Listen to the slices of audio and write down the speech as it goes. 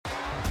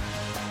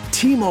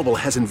T-Mobile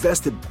has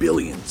invested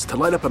billions to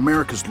light up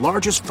America's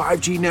largest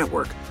 5G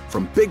network,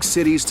 from big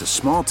cities to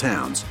small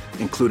towns,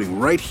 including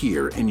right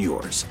here in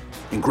yours.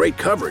 And great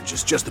coverage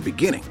is just the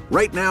beginning.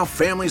 Right now,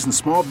 families and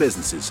small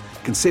businesses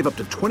can save up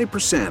to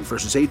 20%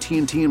 versus AT&T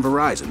and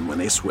Verizon when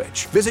they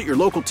switch. Visit your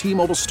local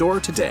T-Mobile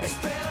store today.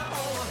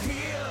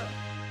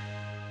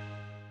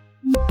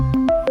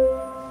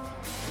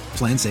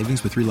 Plan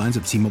savings with 3 lines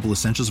of T-Mobile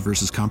Essentials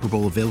versus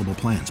comparable available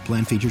plans.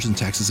 Plan features and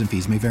taxes and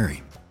fees may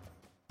vary.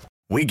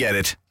 We get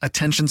it.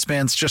 Attention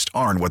spans just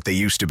aren't what they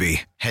used to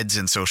be. Heads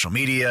in social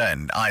media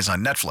and eyes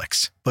on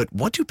Netflix. But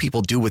what do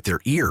people do with their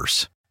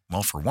ears?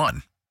 Well, for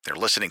one, they're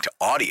listening to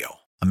audio.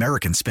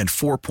 Americans spend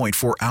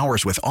 4.4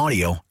 hours with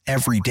audio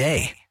every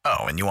day. Oh,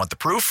 and you want the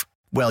proof?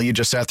 Well, you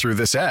just sat through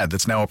this ad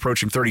that's now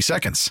approaching 30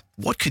 seconds.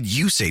 What could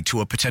you say to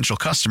a potential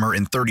customer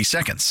in 30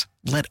 seconds?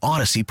 Let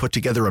Odyssey put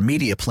together a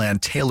media plan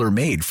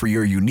tailor-made for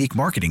your unique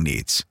marketing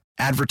needs.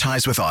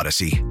 Advertise with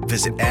Odyssey.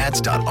 Visit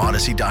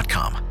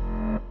ads.odyssey.com.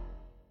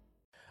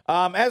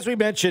 As we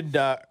mentioned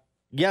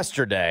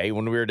yesterday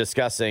when we were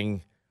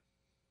discussing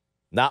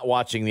not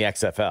watching the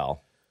XFL,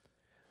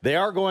 they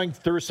are going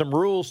through some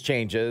rules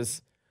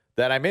changes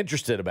that I'm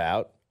interested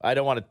about. I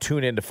don't want to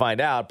tune in to find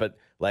out, but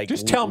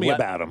just tell me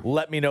about them.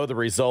 Let me know the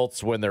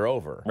results when they're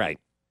over. Right.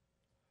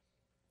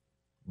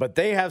 But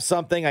they have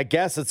something, I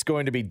guess it's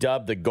going to be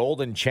dubbed the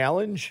Golden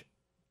Challenge.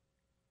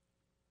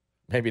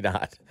 Maybe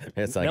not.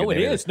 It's not No, it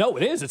is. No,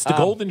 it is. It's the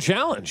Golden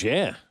Challenge,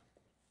 yeah.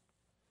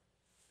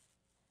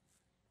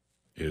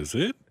 Is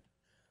it?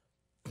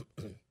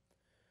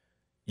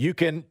 You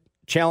can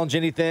challenge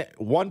anything,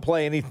 one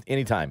play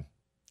anytime.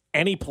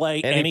 Any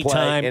play,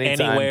 anytime,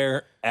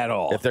 anywhere at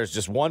all. If there's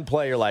just one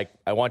play, you're like,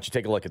 I want you to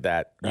take a look at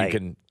that. Right. You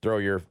can throw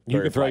your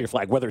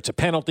flag, whether it's a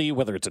penalty,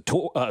 whether it's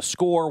a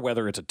score,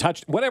 whether it's a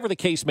touch, whatever the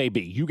case may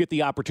be. You get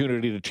the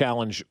opportunity to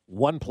challenge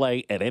one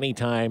play at any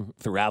time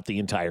throughout the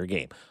entire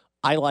game.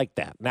 I like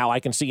that. Now, I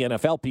can see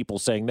NFL people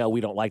saying, no, we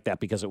don't like that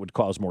because it would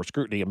cause more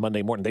scrutiny. And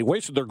Monday morning, they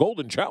wasted their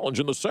golden challenge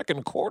in the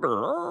second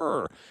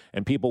quarter.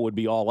 And people would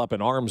be all up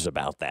in arms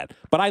about that.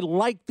 But I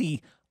like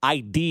the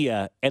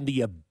idea and the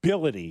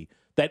ability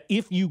that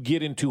if you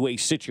get into a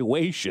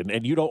situation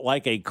and you don't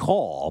like a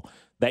call,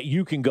 that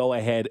you can go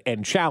ahead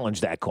and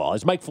challenge that call.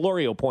 As Mike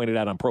Florio pointed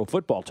out on Pro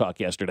Football Talk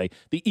yesterday,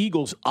 the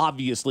Eagles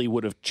obviously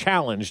would have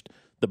challenged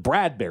the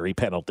Bradbury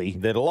penalty.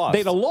 They'd have lost.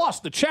 They'd have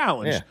lost the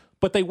challenge. Yeah.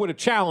 But they would have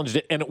challenged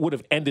it, and it would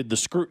have ended the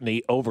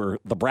scrutiny over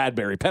the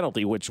Bradbury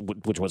penalty, which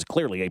was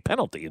clearly a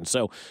penalty. And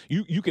so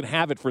you can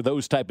have it for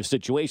those type of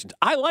situations.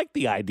 I like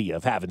the idea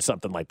of having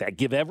something like that.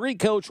 Give every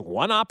coach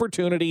one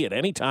opportunity at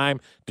any time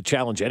to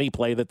challenge any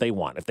play that they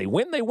want. If they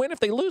win, they win.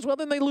 If they lose, well,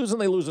 then they lose, and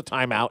they lose a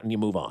timeout, and you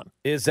move on.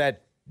 Is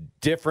that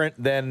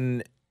different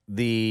than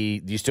do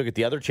you still get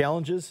the other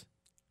challenges?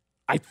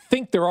 I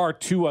think there are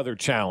 2 other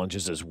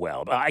challenges as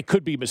well. I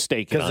could be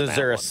mistaken. Because is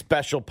there a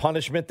special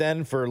punishment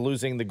then for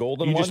losing the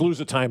golden one? one? You just lose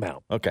a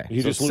timeout. Okay.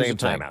 You just lose a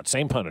timeout. Thing.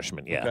 Same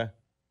punishment, yeah. Okay.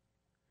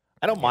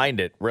 I don't mind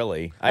it,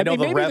 really. I know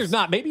maybe there's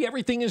not. Maybe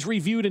everything is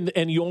reviewed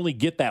and you only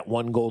get that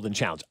one golden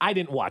challenge. I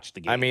didn't watch the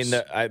games. I mean,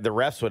 the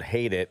refs would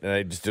hate it, and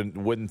I just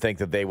wouldn't think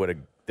that they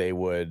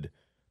would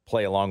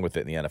play along with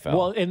it in the NFL.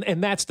 Well,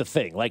 and that's the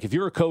thing. Like, if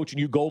you're a coach and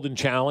you golden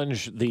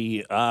challenge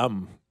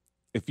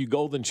if you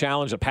golden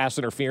challenge a pass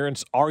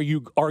interference, are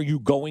you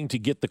going to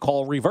get the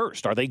call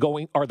reversed? Are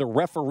the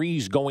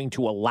referees going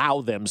to allow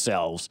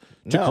themselves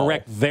to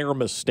correct their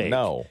mistake?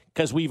 No.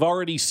 Because we've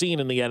already seen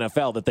in the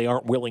NFL that they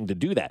aren't willing to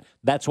do that.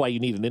 That's why you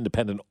need an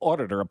independent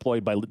auditor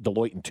employed by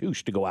Deloitte and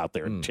Touche to go out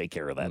there and take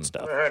care of that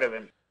stuff. Never heard of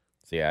him.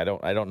 So yeah,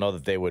 I don't know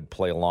that they would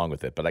play along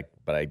with it, but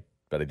I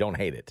don't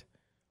hate it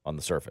on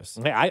the surface.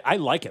 I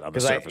like it on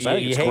the surface. I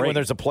think you it's hate great when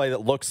there's a play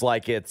that looks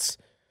like it's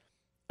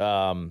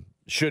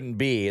shouldn't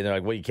be, and they're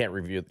like, well, you can't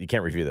review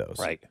those.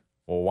 Right.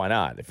 Well, why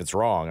not? If it's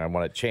wrong, I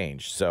want it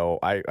changed. So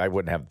I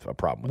wouldn't have a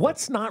problem with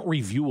What's not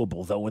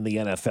reviewable, though, in the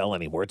NFL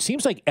anymore? It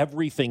seems like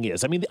everything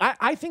is. I mean,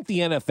 I think the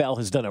NFL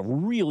has done a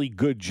really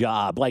good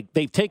job. Like,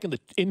 they've taken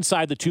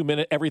inside the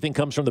 2-minute, everything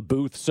comes from the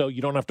booth, so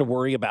you don't have to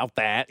worry about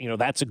that. You know,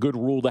 that's a good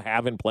rule to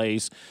have in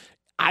place.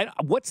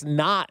 What's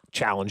not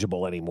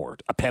challengeable anymore?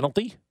 A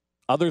penalty?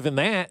 Other than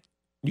that,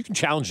 you can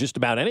challenge just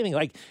about anything.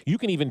 Like, you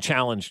can even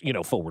challenge,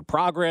 forward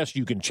progress.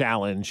 You can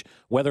challenge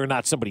whether or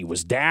not somebody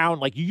was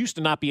down. Like, you used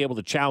to not be able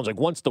to challenge. Like,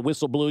 once the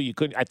whistle blew, you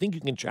couldn't. I think you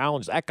can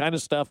challenge that kind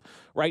of stuff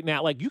right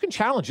now. Like, you can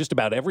challenge just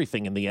about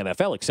everything in the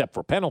NFL except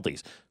for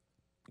penalties.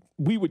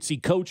 We would see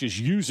coaches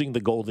using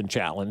the Golden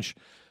Challenge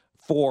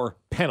for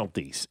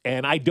penalties.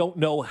 And I don't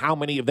know how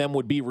many of them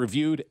would be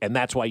reviewed, and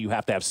that's why you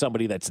have to have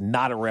somebody that's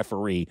not a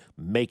referee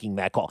making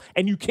that call.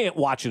 And you can't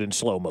watch it in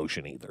slow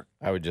motion either.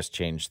 I would just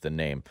change the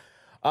name.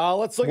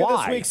 Let's look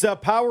at this week's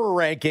power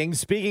rankings.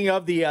 Speaking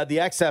of the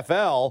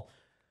XFL,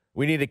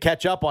 we need to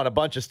catch up on a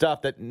bunch of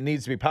stuff that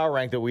needs to be power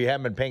ranked that we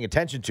haven't been paying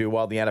attention to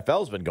while the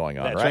NFL's been going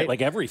on, That's right?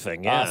 Like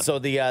everything, yeah. So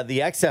the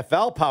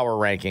XFL power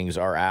rankings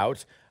are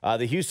out.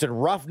 The Houston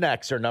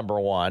Roughnecks are number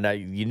one.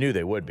 You knew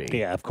they would be.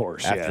 Yeah, of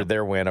course. After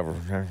their win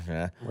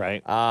over.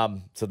 Right.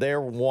 So they're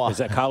one. Is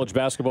that college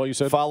basketball you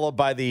said? Followed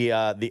by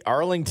the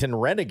Arlington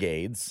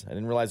Renegades. I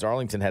didn't realize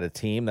Arlington had a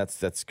team.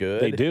 That's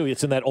good. They do.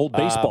 It's in that old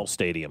baseball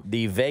stadium.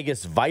 The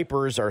Vegas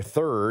Vipers are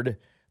third.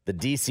 The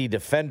DC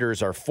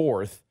Defenders are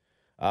fourth.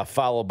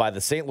 Followed by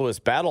the St. Louis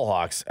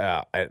Battlehawks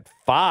at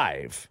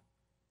 5.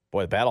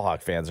 Boy, the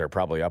Battlehawk fans are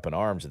probably up in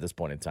arms at this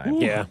point in time.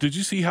 Ooh, yeah. Did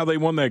you see how they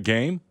won that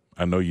game?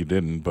 I know you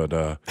didn't,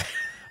 but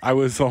I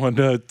was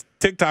on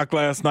TikTok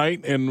last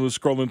night and was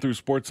scrolling through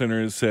SportsCenter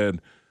and it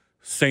said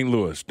St.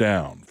 Louis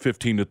down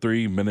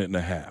 15-3, minute and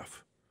a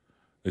half.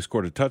 They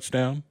scored a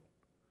touchdown,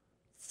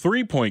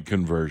 3-point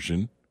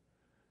conversion,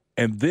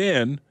 and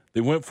then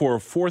they went for a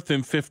 4th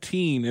and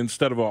 15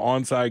 instead of an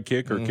onside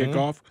kick or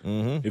kickoff.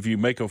 Mm-hmm. If you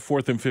make a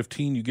 4th and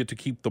 15, you get to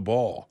keep the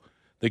ball.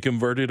 They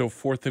converted a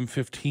 4th and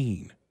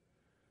 15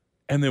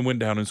 and then went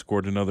down and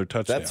scored another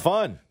touchdown. That's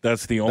fun.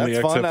 That's the only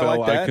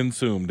XFL I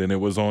consumed, and it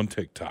was on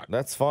TikTok.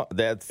 That's fun.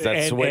 That's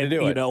the way to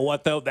do it. You know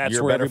what, though? That's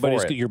where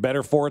you're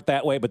better for it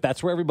that way, but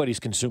that's where everybody's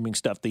consuming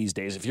stuff these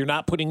days. If you're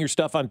not putting your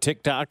stuff on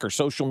TikTok or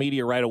social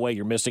media right away,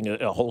 you're missing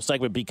a whole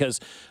segment,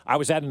 because I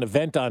was at an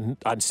event on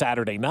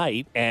Saturday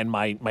night, and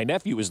my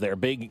nephew was there,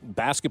 big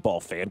basketball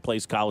fan,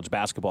 plays college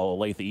basketball at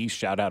Olathe East.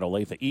 Shout out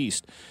Olathe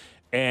East.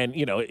 And,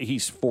 you know,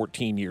 he's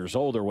 14 years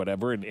old or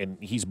whatever, and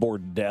he's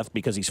bored to death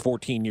because he's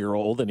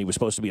 14-year-old and he was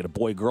supposed to be at a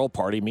boy-girl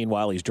party.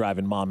 Meanwhile, he's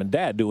driving mom and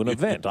dad to an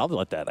event. I'll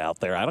let that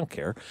out there. I don't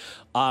care.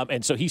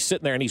 And so he's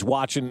sitting there and he's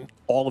watching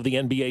all of the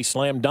NBA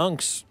slam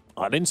dunks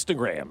on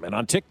Instagram and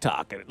on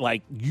TikTok. And,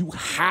 like, you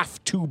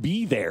have to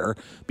be there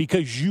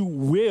because you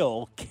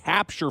will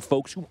capture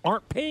folks who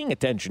aren't paying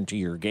attention to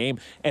your game.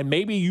 And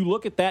maybe you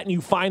look at that and you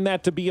find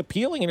that to be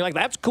appealing and you're like,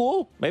 that's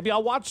cool. Maybe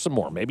I'll watch some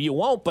more. Maybe you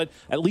won't, but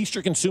at least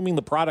you're consuming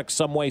the product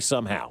some way,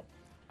 somehow.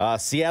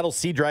 Seattle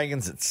Sea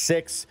Dragons at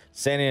 6,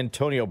 San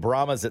Antonio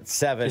Brahmas at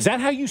 7. Is that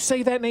how you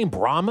say that name,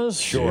 Brahmas?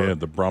 Sure. Yeah,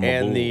 the Brahma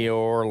And Bull. the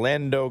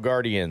Orlando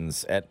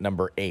Guardians at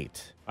number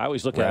 8. I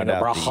always look at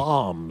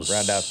Brahms.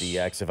 Round out the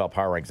XFL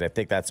Power Rankings. I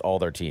think that's all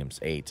their teams.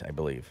 8, I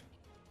believe.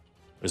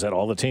 Is that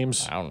all the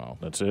teams? I don't know.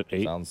 That's it?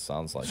 8?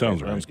 Sounds like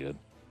Sounds it. right. Sounds good.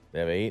 They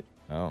have 8?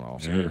 I don't know.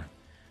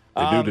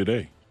 Yeah. They do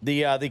today.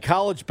 The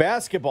college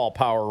basketball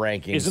Power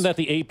Rankings. Isn't that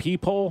the AP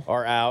poll?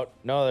 Are out.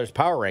 No, there's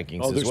Power Rankings as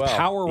well. Oh, there's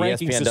Power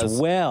Rankings ESPN as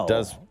well.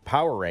 Does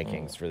Power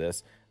Rankings for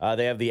this.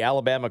 They have the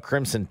Alabama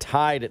Crimson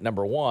Tide at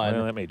number 1.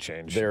 Well, that may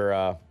change.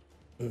 They're,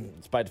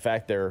 despite the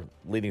fact their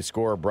leading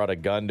scorer brought a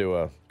gun to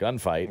a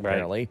gunfight,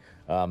 apparently.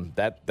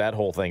 That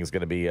whole thing is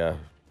going to be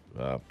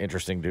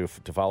interesting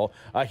to follow.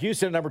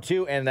 Houston at number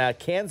 2 and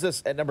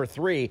Kansas at number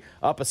 3,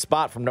 up a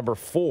spot from number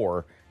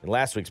 4 in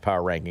last week's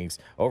Power Rankings,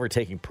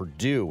 overtaking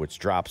Purdue, which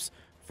drops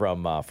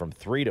from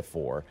 3 to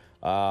 4.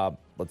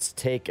 Let's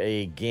take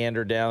a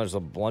gander down. There's a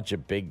bunch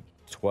of Big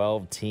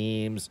 12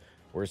 teams.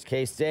 Where's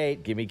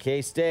K-State? Give me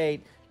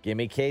K-State. Give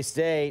me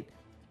K-State.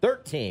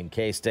 13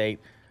 K-State.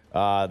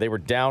 They were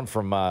down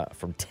from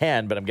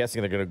 10, but I'm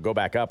guessing they're going to go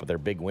back up with their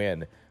big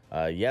win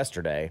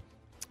yesterday.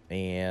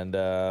 And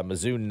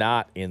Mizzou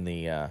not in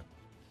their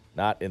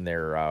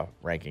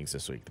rankings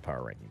this week, the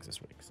power rankings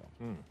this week. So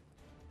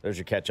there's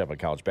your catch up on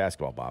college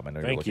basketball, Bob. I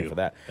know you're looking for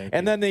that.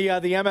 And then the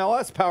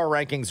MLS power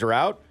rankings are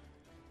out.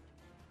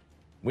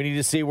 We need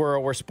to see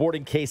where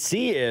Sporting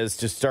KC is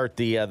to start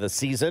the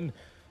season.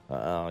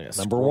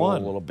 Number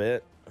 1 a little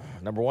bit.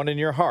 Number 1 in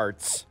your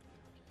hearts,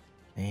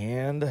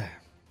 and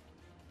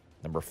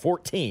number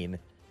 14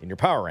 in your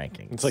power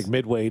rankings. It's like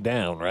midway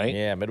down, right?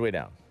 Yeah, midway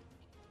down.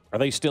 Are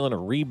they still in a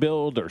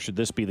rebuild, or should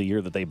this be the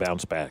year that they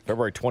bounce back?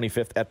 February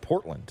 25th at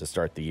Portland to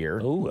start the year.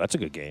 Oh, that's a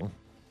good game.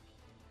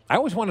 I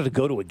always wanted to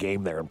go to a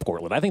game there in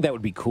Portland. I think that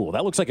would be cool.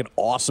 That looks like an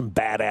awesome,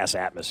 badass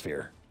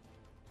atmosphere.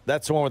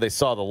 That's the one where they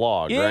saw the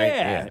log,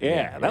 right?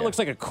 Yeah. That looks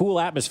like a cool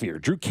atmosphere.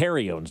 Drew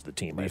Carey owns the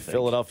team, I think.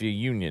 Philadelphia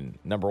Union,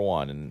 number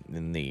 1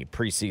 in the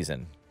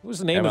preseason. What was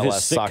the name of his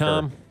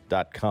sitcom?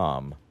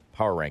 MLSsoccer.com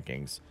power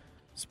rankings,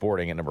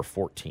 Sporting at number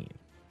 14.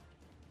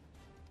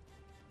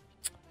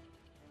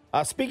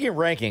 Speaking of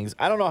rankings,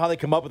 I don't know how they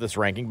come up with this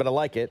ranking, but I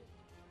like it.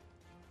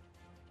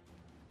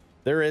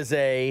 There is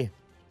a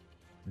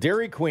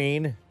Dairy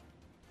Queen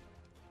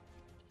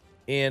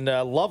in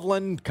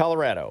Loveland,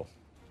 Colorado,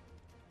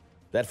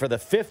 that for the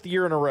 5th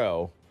year in a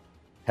row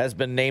has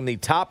been named the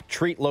top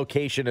treat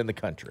location in the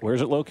country.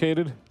 Where's it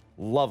located?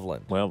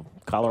 Loveland. Well,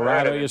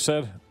 Colorado, you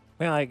said?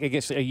 Well, I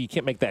guess you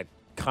can't make that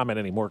comment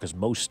anymore because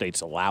most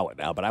states allow it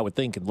now, but I would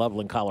think in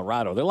Loveland,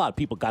 Colorado, there are a lot of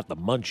people got the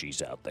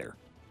munchies out there.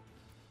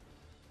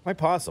 Quite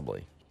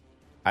possibly.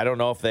 I don't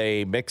know if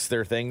they mix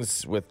their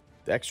things with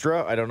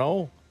extra. I don't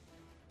know.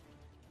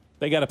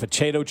 They got a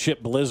potato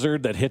chip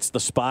blizzard that hits the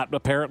spot,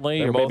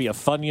 apparently, or maybe a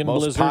Funyun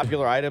blizzard. Most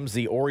popular items,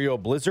 the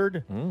Oreo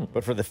Blizzard.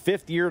 But for the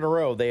 5th year in a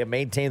row, they have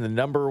maintained the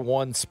number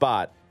 1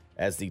 spot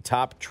as the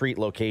top treat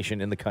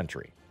location in the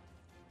country.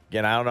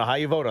 Again, I don't know how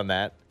you vote on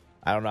that.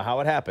 I don't know how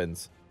it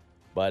happens.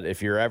 But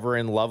if you're ever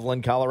in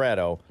Loveland,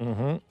 Colorado,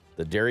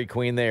 the Dairy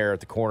Queen there at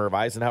the corner of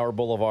Eisenhower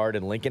Boulevard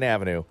and Lincoln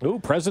Avenue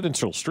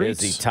Presidential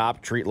Streets is the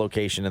top treat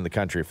location in the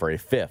country for a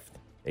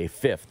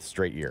fifth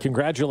straight year.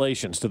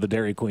 Congratulations to the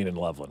Dairy Queen in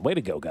Loveland. Way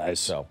to go, guys.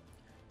 So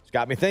it's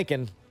got me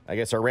thinking. I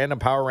guess our random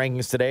power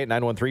rankings today at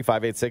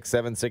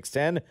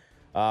 913-586-7610.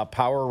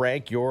 Power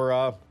rank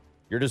your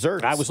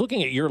desserts. I was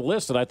looking at your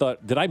list and I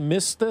thought, did I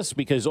miss this?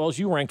 Because all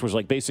you ranked was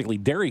like basically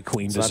Dairy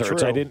Queen It's desserts. not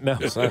true. I didn't know.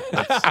 It's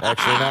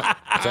actually not.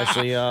 It's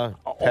actually all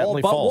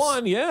patently but false.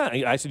 one, yeah.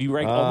 I said you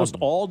ranked almost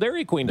all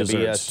Dairy Queen It'd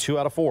be desserts. 2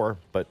 out of 4,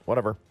 but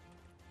whatever.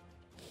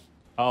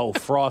 Oh,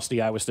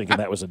 Frosty. I was thinking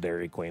that was a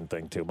Dairy Queen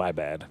thing, too. My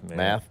bad.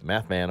 Yeah.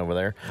 Math man over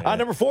there.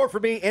 Number 4 for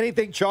me,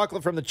 anything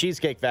chocolate from the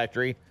Cheesecake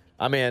Factory.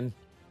 I'm in.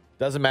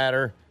 Doesn't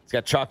matter. It's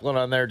got chocolate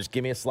on there. Just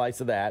give me a slice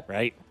of that.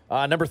 Right.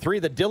 Number 3,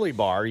 the Dilly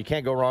Bar. You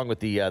can't go wrong with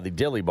the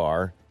Dilly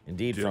Bar.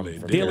 Indeed, from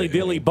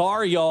Dilly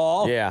Bar,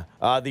 y'all. Yeah.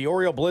 The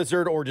Oreo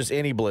Blizzard or just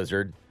any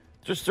Blizzard.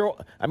 Just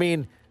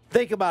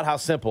think about how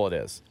simple it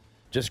is.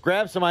 Just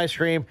grab some ice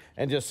cream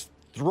and just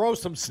throw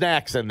some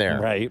snacks in there.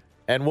 Right.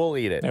 And we'll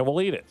eat it. And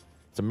we'll eat it.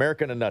 It's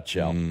America in a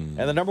nutshell. And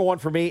the number 1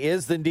 for me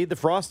is indeed the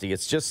Frosty.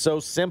 It's just so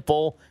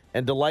simple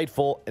and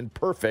delightful and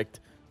perfect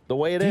the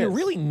way it is. Do you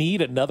really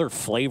need another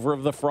flavor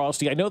of the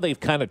Frosty? I know they've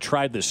kind of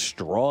tried this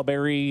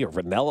strawberry or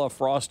vanilla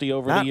Frosty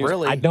over Not the years.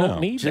 really. I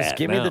don't need Just that.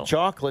 give me the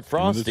chocolate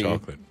Frosty.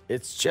 chocolate.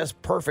 It's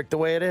just perfect the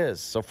way it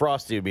is. So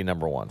Frosty would be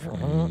number 1 for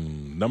me.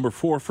 Number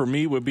 4 for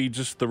me would be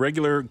just the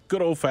regular,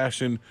 good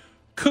old-fashioned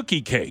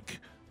cookie cake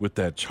with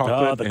that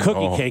chocolate. Oh, the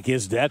cookie cake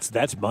is that's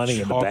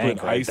money in the bank.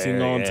 Chocolate Right icing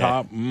there, on yeah.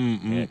 top.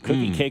 Yeah,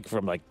 cookie cake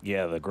from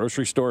the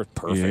grocery store.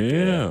 Perfect.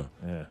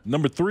 Yeah.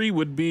 Number 3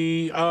 would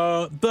be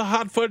the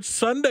hot fudge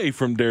sundae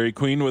from Dairy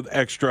Queen with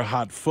extra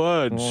hot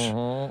fudge.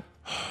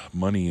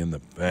 Money in the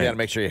bank. You got to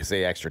make sure you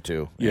say extra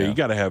too. Yeah, you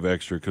got to have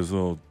extra because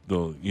they'll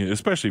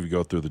especially if you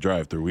go through the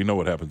drive-through. We know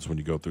what happens when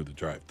you go through the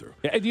drive-through.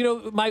 Yeah,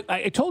 and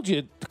I told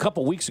you a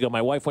couple weeks ago,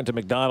 my wife went to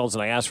McDonald's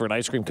and I asked for an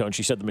ice cream cone.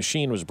 She said the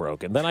machine was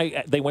broken. Then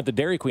they went to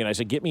Dairy Queen. I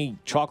said, get me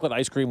chocolate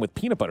ice cream with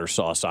peanut butter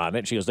sauce on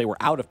it. She goes, they were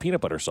out of peanut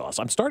butter sauce.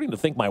 I'm starting to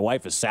think my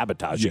wife is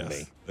sabotaging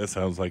me. That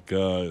sounds like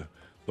the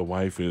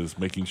wife is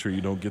making sure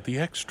you don't get the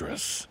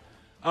extras.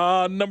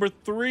 Number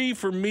 3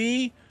 for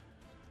me,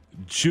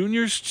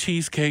 Junior's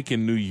Cheesecake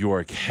in New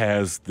York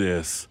has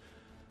this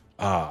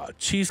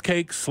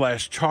cheesecake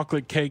 /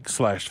 chocolate cake /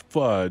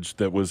 fudge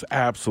that was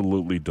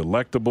absolutely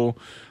delectable.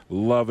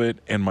 Love it.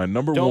 And my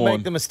number Don't 1.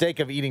 make the mistake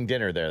of eating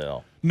dinner there,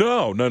 though.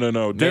 No.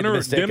 Dinner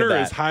mistake of is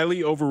that.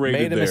 highly overrated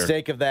Made a there.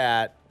 mistake of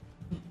that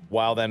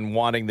while then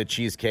wanting the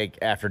cheesecake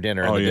after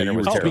dinner, and Oh, the yeah, dinner you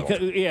was were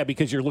terrible.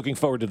 Because you're looking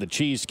forward to the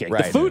cheesecake.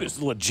 Right. The food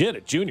is legit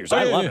at Junior's.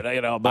 I yeah, love yeah.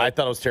 it. But I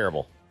thought it was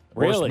terrible.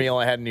 Worst Really? meal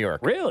I had in New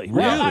York. Really?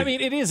 Well, I mean,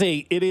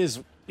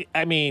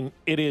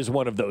 it is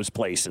one of those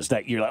places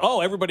that you're like, oh,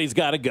 everybody's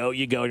got to go.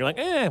 You go, and you're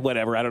like,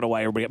 whatever. I don't know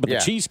why everybody. But Yeah.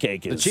 the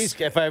cheesecake is The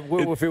cheesecake. If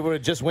we would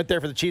have just went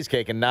there for the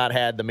cheesecake and not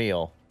had the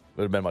meal, it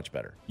would have been much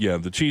better. Yeah,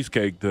 the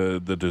cheesecake, the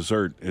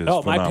dessert is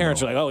Oh, phenomenal. my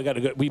parents are like, we got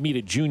to go. We meet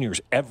at Junior's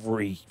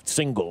every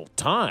single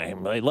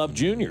time. They love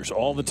Junior's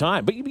all the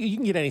time. But you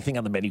can get anything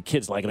on the menu.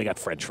 Kids like it. They got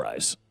French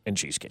fries and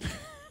cheesecake.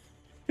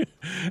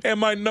 And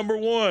my number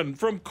 1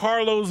 from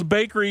Carlo's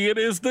Bakery, it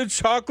is the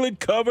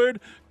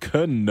chocolate-covered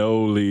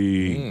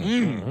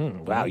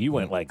cannoli. Wow, you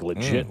went like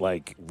legit,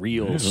 like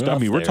real stuff. I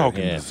mean, we're there.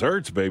 talking Yeah.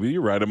 desserts, baby.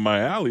 You're right in my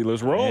alley.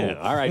 Let's roll. Yeah.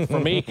 All right, for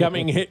me,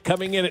 coming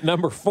in at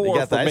number 4 You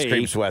got for the ice me.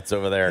 cream sweats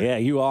over there. Yeah,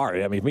 you are.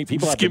 I mean, people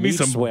Just have give the me meat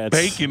some sweats.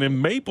 bacon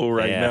and maple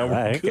right now. We're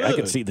I good.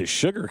 can see the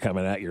sugar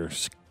coming at your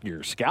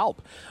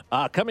scalp.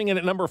 Coming in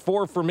at number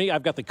 4 for me,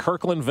 I've got the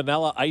Kirkland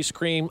vanilla ice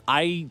cream.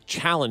 I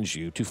challenge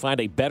you to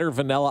find a better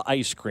vanilla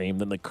ice cream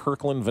than the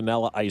Kirkland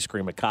vanilla ice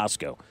cream at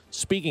Costco.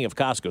 Speaking of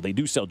Costco, they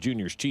do sell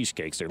Junior's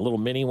cheesecakes. They're little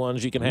mini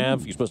ones you can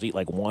have. You're supposed to eat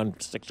like 1,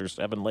 6, or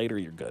 7 later.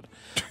 You're good.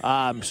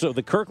 So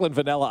the Kirkland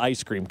vanilla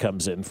ice cream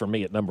comes in for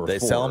me at number 4. They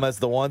sell them as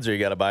the ones, or you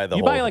got to buy the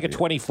You whole. buy like a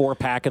 24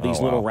 pack of these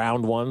wow. little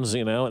round ones,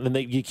 and then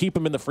you keep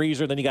them in the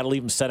freezer. Then you got to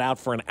leave them set out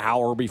for an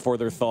hour before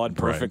they're thawed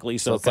perfectly.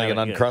 So it's like an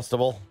kinda-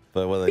 Uncrustable,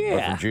 but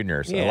from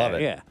Junior's. I love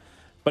it. Yeah.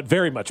 But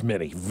very much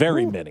mini,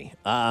 very mini.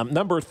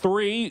 Number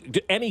 3,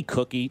 any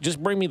cookie.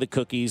 Just bring me the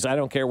cookies. I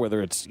don't care whether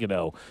it's,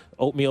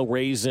 oatmeal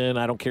raisin.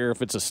 I don't care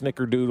if it's a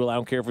snickerdoodle. I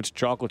don't care if it's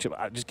chocolate chip.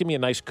 Just give me a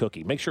nice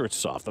cookie. Make sure it's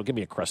soft. Don't give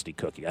me a crusty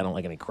cookie. I don't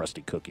like any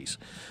crusty cookies.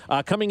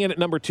 Coming in at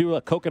number 2,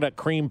 a coconut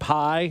cream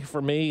pie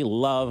for me.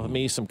 Love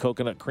me some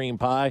coconut cream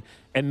pie.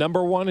 And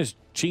number 1 is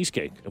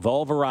cheesecake of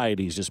all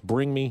varieties. Just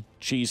bring me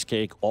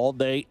cheesecake all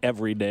day,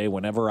 every day,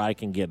 whenever I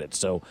can get it.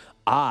 So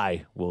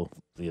I will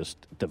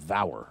just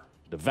devour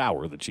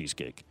the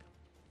cheesecake.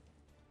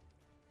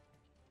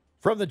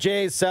 From the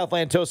Jay's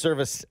Southland Tow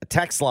Service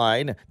text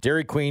line,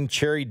 Dairy Queen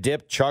cherry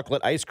dipped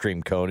chocolate ice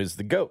cream cone is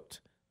the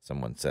GOAT,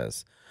 someone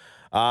says.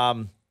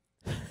 I'd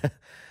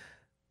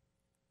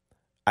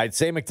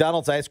say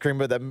McDonald's ice cream,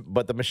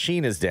 but the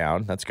machine is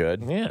down. That's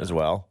good as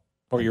well.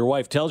 Or your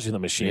wife tells you the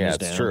machine is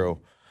down. Yeah, it's true.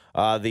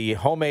 The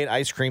homemade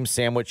ice cream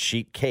sandwich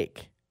sheet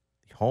cake.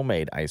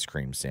 Homemade ice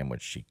cream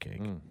sandwich sheet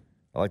cake.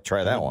 I like to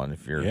try that one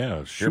if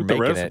you're shoot the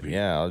making recipe. it.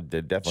 Yeah, I'll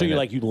definitely.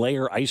 So you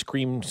layer ice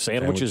cream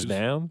sandwiches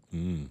down?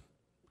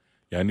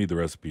 Yeah, I need the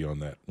recipe on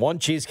that. 1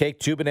 cheesecake,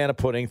 2 banana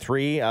pudding,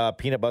 3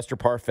 peanut butter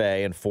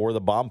parfait, and 4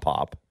 the bomb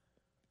pop.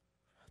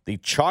 The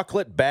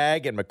chocolate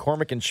bag and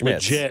McCormick and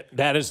Schmitz. Legit.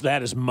 That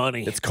is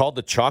money. It's called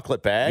the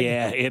chocolate bag?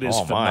 Yeah, it is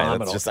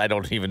phenomenal. phenomenal. I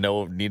don't even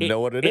need to know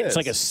what it is. It's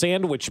like a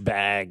sandwich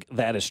bag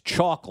that is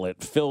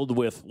chocolate filled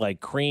with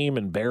cream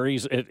and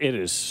berries. It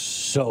is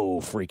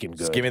so freaking good.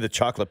 Just give me the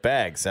chocolate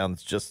bag.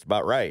 Sounds just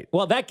about right.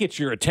 Well, that gets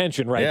your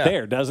attention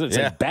there, doesn't it? It's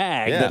a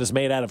bag that is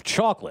made out of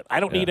chocolate. I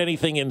don't need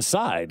anything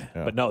inside.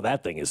 Yeah. But no,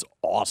 that thing is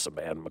awesome,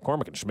 man.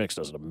 McCormick and Schmitz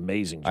does an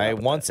amazing job. I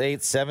once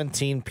ate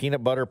 17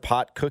 peanut butter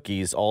pot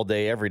cookies all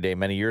day, every day,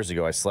 many years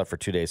ago. I slept for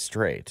 2 days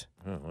straight.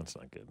 Oh, that's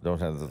not good. Don't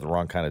have the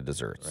wrong kind of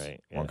desserts. Right.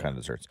 Wrong kind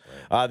of desserts.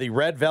 Right. The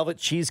red velvet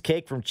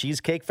cheesecake from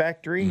Cheesecake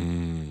Factory.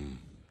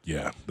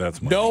 Yeah,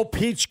 that's mine. No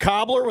peach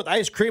cobbler with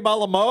ice cream a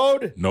la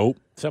mode. Nope.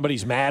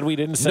 Somebody's mad we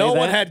didn't say that. No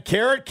one had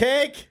carrot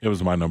cake. It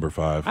was my number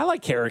 5. I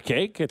like carrot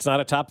cake. It's not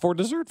a top 4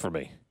 dessert for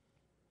me.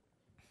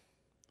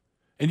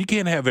 And you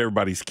can't have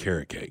everybody's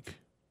carrot cake.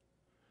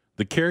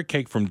 The carrot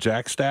cake from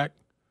Jack Stack,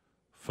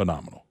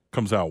 phenomenal.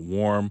 Comes out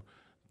warm.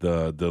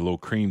 The little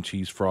cream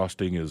cheese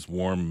frosting is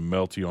warm,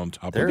 melty on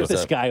top of it.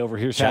 This guy over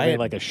here's having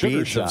like a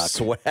sugar shock. Of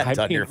sweat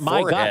on your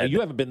my forehead. God, you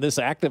haven't been this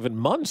active in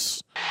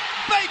months.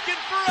 Bacon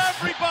for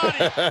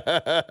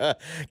everybody.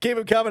 Keep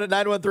him coming at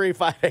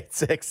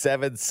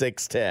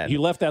 913-586-7610.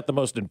 You left out the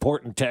most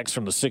important text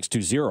from the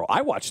 620.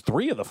 I watched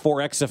 3 of the 4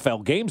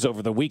 XFL games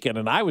over the weekend,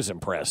 and I was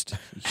impressed.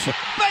 Bacon for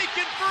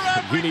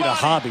everybody. You need a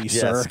hobby,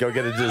 sir. Yes, go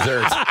get a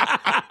dessert.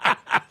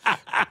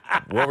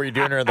 What were you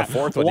doing during the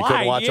 4th when you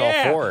couldn't watch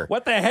all 4?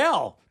 What the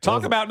hell?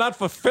 Talk about not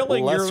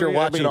fulfilling Unless you're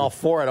watching all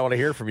 4, I don't want to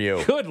hear from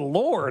you. Good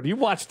Lord. You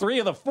watched 3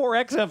 of the 4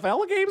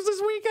 XFL games this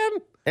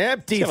weekend?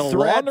 Empty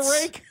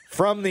threats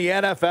from the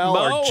NFL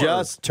are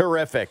just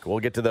terrific. We'll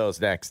get to those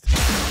next.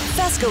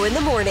 Fesco in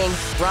the Morning,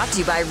 brought to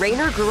you by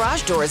Rainer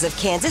Garage Doors of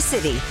Kansas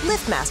City.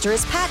 LiftMaster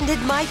has patented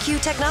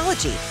MyQ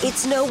technology.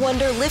 It's no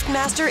wonder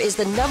LiftMaster is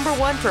the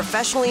 #1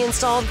 professionally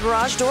installed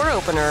garage door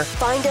opener.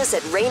 Find us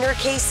at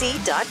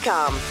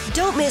RainerKC.com.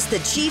 Don't miss the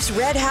Chiefs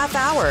Red Half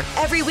Hour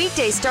every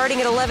weekday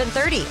starting at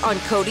 11:30 on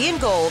Cody and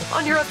Gold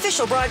on your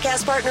official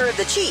broadcast partner of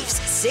the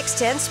Chiefs,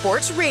 610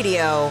 Sports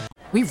Radio.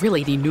 We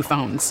really need new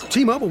phones.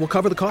 T-Mobile will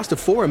cover the cost of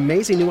 4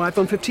 amazing new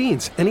iPhone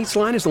 15s, and each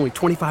line is only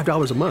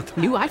 $25 a month.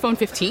 New iPhone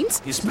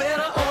 15s? It's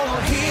better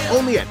over here.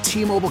 Only at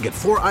T-Mobile, get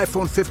 4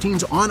 iPhone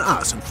 15s on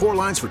us and 4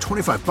 lines for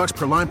 $25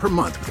 per line per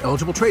month with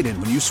eligible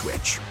trade-in when you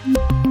switch.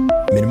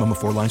 Minimum of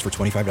 4 lines for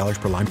 $25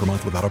 per line per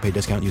month with autopay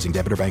discount using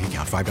debit or bank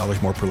account.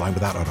 $5 more per line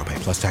without autopay,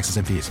 plus taxes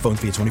and fees. Phone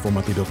fee at 24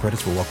 monthly bill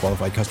credits for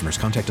well-qualified customers.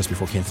 Contact us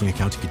before canceling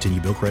account to continue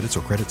bill credits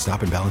or credit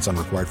stop and balance on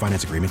required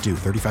finance agreement due.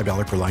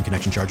 $35 per line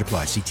connection charge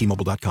applies. See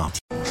T-Mobile.com.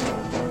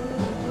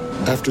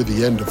 After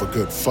the end of a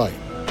good fight,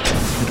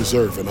 you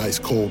deserve an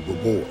ice-cold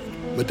reward.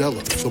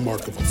 Modelo is the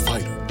mark of a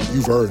fighter.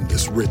 You've earned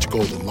this rich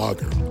golden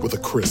lager with a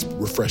crisp,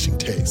 refreshing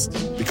taste.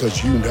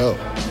 Because you know,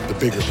 the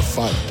bigger the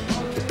fight,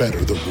 the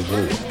better the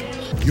reward.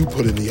 You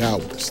put in the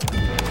hours,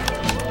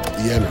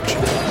 the energy,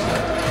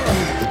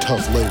 the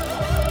tough labor.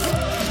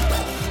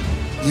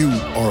 You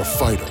are a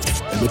fighter,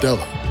 and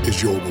Modelo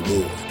is your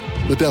reward.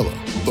 Modelo,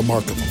 the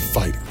mark of a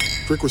fighter.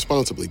 Drink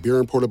responsibly. Beer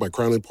imported by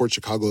Crown Imports,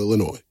 Chicago,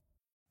 Illinois.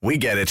 We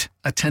get it.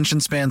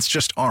 Attention spans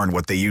just aren't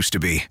what they used to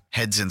be.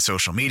 Heads in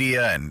social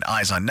media and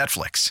eyes on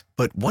Netflix.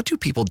 But what do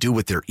people do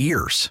with their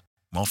ears?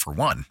 Well, for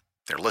one,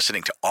 they're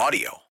listening to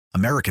audio.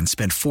 Americans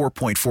spend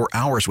 4.4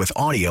 hours with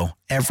audio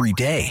every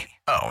day.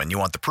 Oh, and you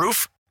want the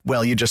proof?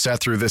 Well, you just sat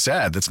through this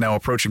ad that's now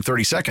approaching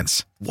 30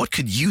 seconds. What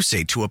could you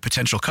say to a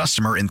potential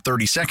customer in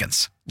 30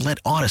 seconds? Let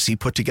Odyssey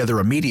put together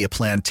a media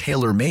plan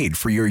tailor-made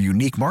for your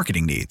unique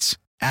marketing needs.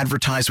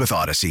 Advertise with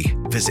Odyssey.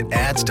 Visit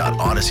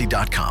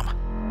ads.odyssey.com.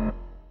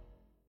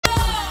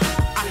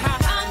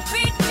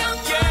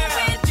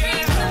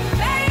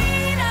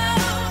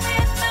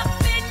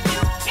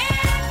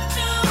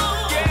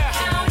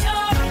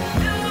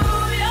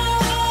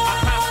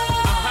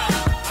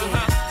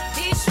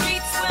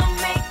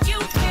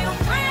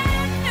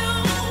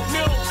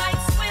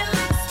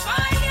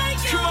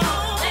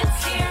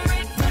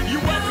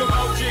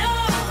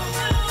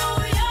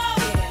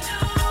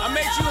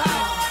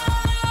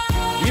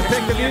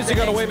 Music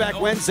on a way back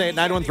Wednesday at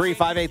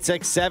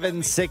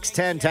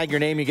 913-586-7610. Tag your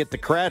name, you get the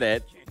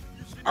credit.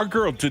 Our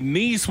girl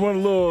Denise won a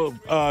little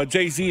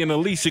Jay-Z and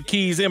Alicia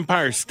Keys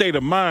Empire State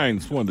of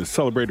Mind. Wanted to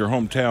celebrate her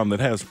hometown that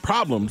has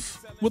problems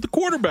with the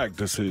quarterback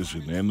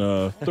decision and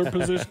third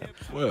position.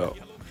 Well,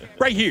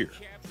 right here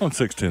on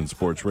 610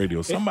 Sports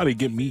Radio. Somebody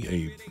get me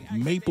a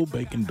maple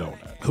bacon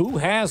donut. Who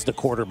has the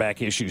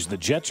quarterback issues, the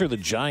Jets or the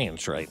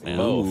Giants right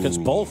now? Because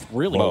both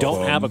really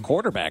don't have a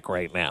quarterback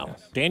right now.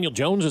 Daniel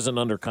Jones isn't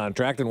under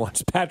contract and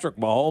wants Patrick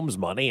Mahomes'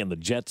 money, and the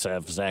Jets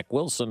have Zach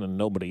Wilson and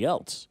nobody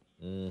else.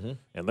 And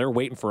they're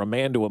waiting for a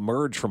man to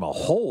emerge from a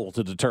hole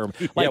to determine.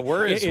 Like,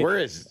 where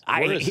is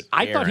I thought he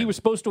Aaron? was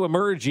supposed to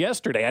emerge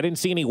yesterday. I didn't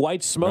see any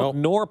white smoke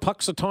nor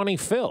Puxatawny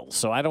Phil.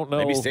 So I don't know.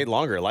 Maybe he stayed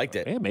longer, liked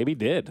it. Yeah, maybe he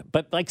did.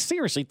 But, like,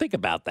 seriously, think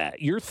about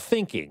that. You're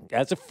thinking,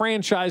 as a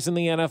franchise in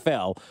the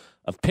NFL,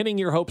 of pinning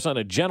your hopes on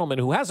a gentleman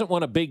who hasn't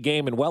won a big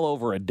game in well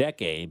over a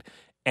decade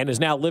and is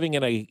now living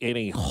in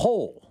a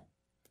hole.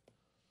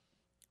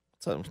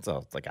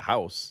 It's like a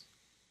house.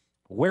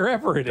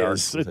 Wherever it Dark-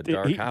 is, it's a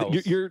dark house.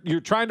 You're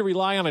trying to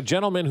rely on a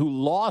gentleman who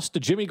lost to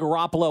Jimmy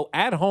Garoppolo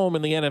at home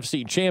in the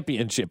NFC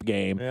Championship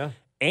game,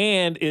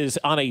 and is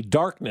on a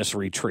darkness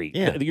retreat.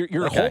 Yeah, You're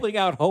that guy. holding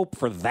out hope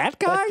for that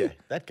guy?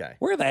 That guy.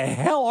 Where the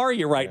hell are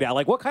you right now?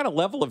 Like, what kind of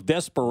level of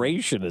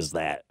desperation is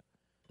that?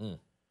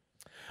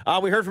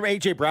 We heard from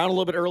A.J. Brown a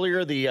little bit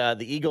earlier, the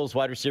Eagles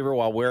wide receiver,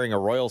 while wearing a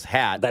Royals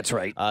hat. That's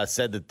right.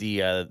 Said that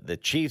the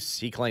Chiefs,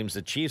 he claims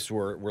the Chiefs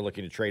were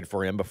looking to trade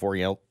for him before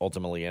he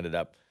ultimately ended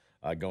up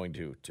going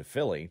to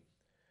Philly.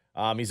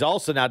 He's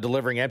also now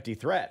delivering empty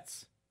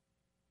threats.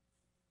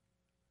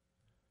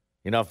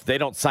 You know, if they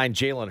don't sign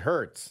Jalen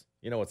Hurts,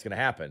 you know what's going to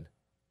happen.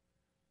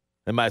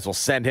 They might as well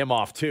send him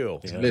off too.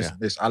 Listen,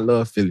 I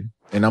love Philly,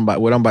 and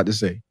what I'm about to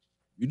say.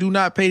 You do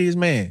not pay this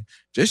man.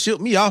 Just ship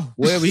me off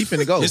wherever he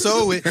finna go. It's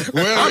over with.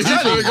 Wherever he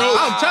finna go,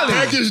 I'm telling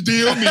you. package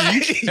deal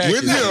me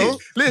with him.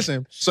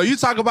 Listen, so you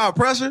talk about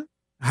pressure,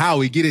 how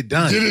we get it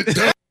done. Get it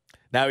done.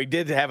 Now, he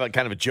did have a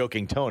kind of a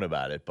joking tone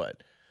about it,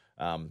 but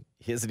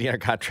his under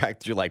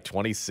contract through like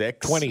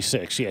 26.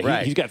 26, yeah.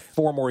 Right. He's got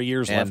 4 more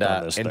years left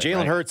on this And thing, Jalen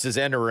right? Hurts is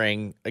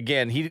entering,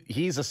 again,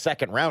 he's a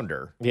second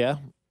rounder. Yeah.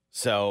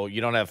 So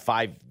you don't have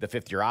the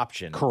fifth-year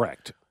option.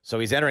 Correct. So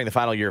he's entering the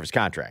final year of his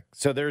contract.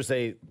 So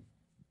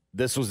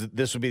this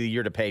would be the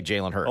year to pay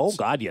Jalen Hurts. Oh,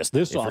 God, yes.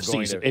 This If we're going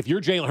offseason. to- If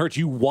you're Jalen Hurts,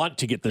 you want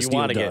to get this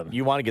deal done.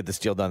 You want to get this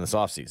deal done this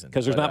offseason.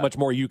 Because there's not much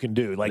more you can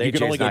do. Like, you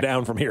can only go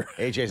down from here.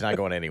 AJ's not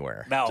going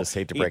anywhere. No. Just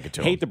hate to break it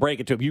to him. Hate to break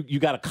it to him. You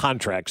got a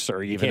contract,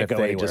 sir. You Even can't if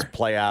go they anywhere. just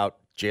play out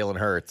Jalen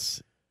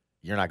Hurts,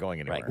 you're not going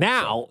anywhere. Right.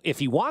 Now, if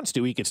he wants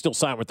to, he could still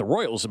sign with the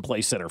Royals and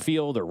play center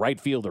field or right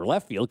field or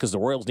left field because the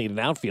Royals need an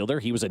outfielder.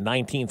 He was a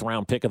 19th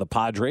round pick of the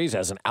Padres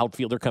as an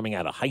outfielder coming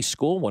out of high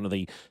school, one of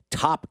the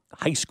top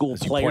high school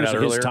players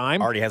of his time.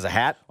 Already has a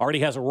hat. Already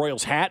has a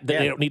Royals hat.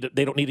 Yeah.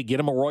 They don't need to get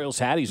him a Royals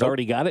hat. He's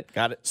already got it.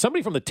 Got it.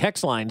 Somebody from the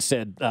text line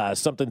said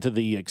something to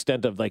the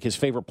extent of like his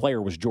favorite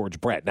player was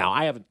George Brett. Now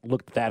I haven't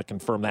looked at that,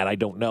 confirmed that. I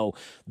don't know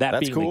that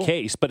That's being cool. the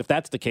case. But if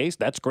that's the case,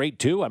 that's great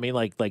too. I mean,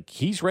 like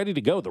he's ready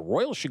to go. The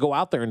Royals should go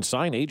out there and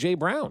sign AJ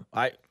Brown.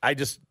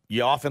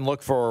 You often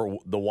look for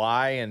the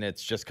why, and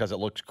it's just because it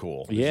looks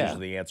cool. It's Yeah.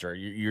 usually the answer.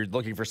 You're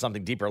looking for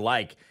something deeper,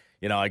 like,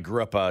 I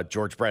grew up a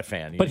George Brett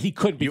fan. But he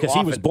couldn't because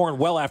he was born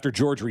well after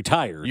George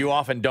retired. You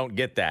often don't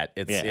get that.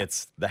 It's Yeah.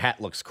 it's the hat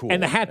looks cool.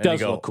 And the hat you does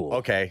go, look cool.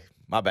 Okay,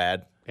 my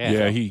bad.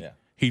 Yeah,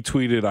 he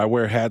tweeted, "I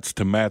wear hats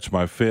to match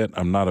my fit.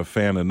 I'm not a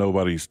fan of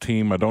nobody's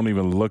team. I don't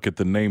even look at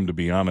the name, to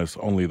be honest,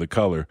 only the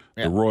color."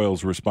 Yeah. The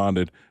Royals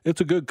responded,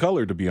 "It's a good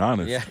color, to be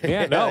honest."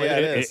 Yeah, no,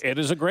 it it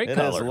is a great It is.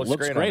 color. It It looks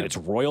looks great great. on him. It's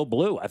royal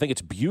blue. I think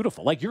it's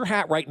beautiful. Like your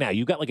hat right now,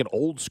 you got like an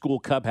old school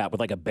Cub hat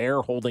with like a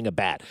bear holding a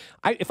bat.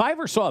 If I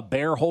ever saw a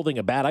bear holding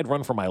a bat, I'd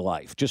run for my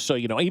life. Just so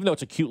you know, even though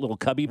it's a cute little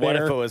cubby bear. What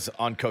if it was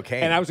on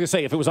cocaine? And I was going to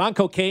say, if it was on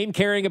cocaine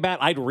carrying a bat,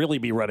 I'd really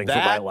be running for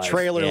my that life.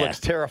 trailer Yeah. looks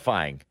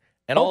terrifying.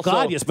 And Oh, also,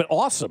 God, yes, but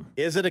awesome.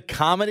 is it a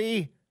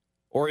comedy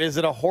or is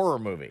it a horror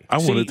movie? I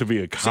want it to be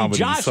a comedy. See,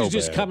 Josh so is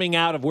just bad. coming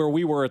out of where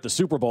we were at the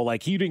Super Bowl.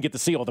 Like, he didn't get to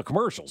see all the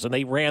commercials, and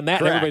they ran that. And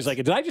Correct. everybody's like,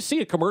 did I just see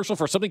a commercial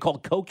for something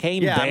called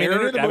Cocaine Yeah, Bear? I mean, I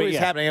knew the movie was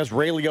yeah. happening. It was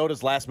Ray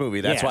Liotta's last movie.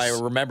 That's why Yes.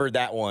 I remembered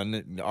that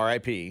one,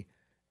 R.I.P.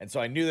 And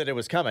so I knew that it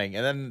was coming.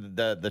 And then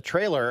the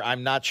trailer,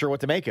 I'm not sure what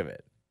to make of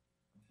it.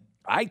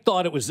 I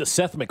thought it was a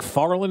Seth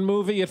MacFarlane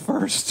movie at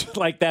first,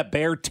 like that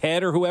bear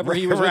Ted or whoever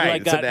he was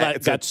Right. with. Like,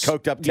 It's a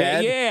coked up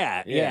Ted?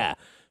 Yeah.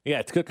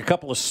 It took a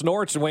couple of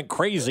snorts and went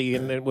crazy,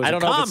 and it was I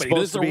don't a know if comedy. it's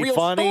This supposed is a to be real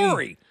funny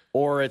story.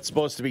 or it's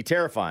supposed to be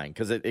terrifying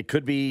because it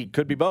could be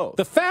both.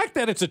 The fact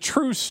that it's a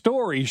true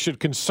story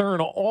should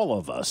concern all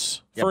of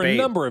us for a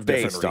number of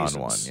different based reasons.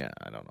 on one. Yeah,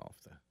 I don't know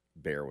if the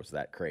bear was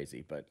that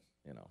crazy, but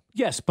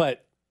Yes,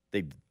 but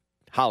they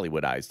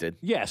Hollywoodized it.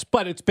 yes,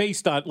 but it's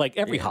based on like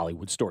every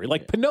Hollywood story.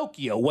 Like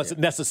Pinocchio wasn't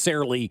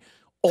necessarily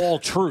all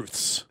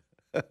truths.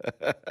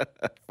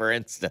 For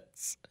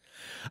instance,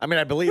 I mean,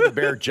 I believe the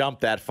bear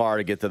jumped that far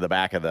to get to the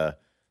back of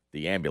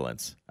the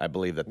ambulance. I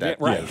believe that Yeah,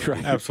 right.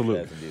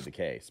 Absolutely. That's indeed the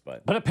case.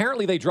 But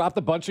apparently they dropped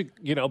a bunch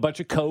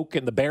of coke,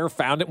 and the bear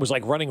found it and was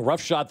like running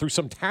roughshod through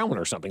some town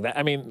or something.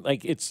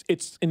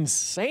 It's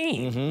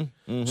insane.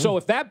 So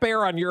if that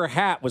bear on your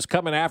hat was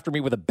coming after me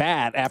with a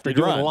bat after You'd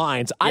doing run.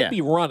 lines, Yeah. I'd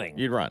be running.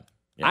 You'd run.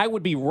 Yeah. I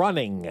would be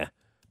running.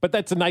 But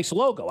that's a nice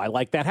logo. I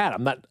like that hat.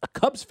 I'm not a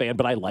Cubs fan,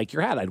 but I like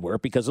your hat. I'd wear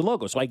it because of the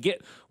logo. So I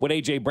get what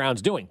A.J.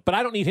 Brown's doing. But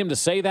I don't need him to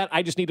say that.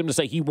 I just need him to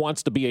say he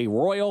wants to be a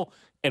Royal,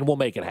 and we'll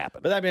make it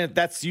happen. But I mean,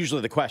 that's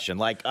usually the question.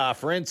 Like,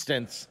 for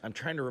instance, I'm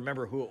trying to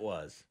remember who it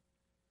was.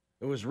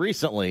 It was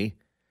recently,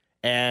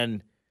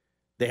 and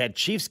they had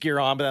Chiefs gear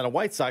on, but then a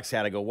White Sox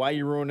hat. I go, why are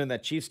you ruining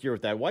that Chiefs gear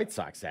with that White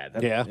Sox hat?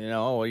 Yeah.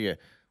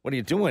 What are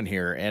you doing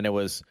here? And it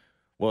was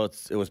Well,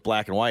 it was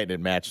black and white, and it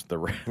matched the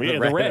red. The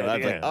red. I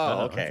was like,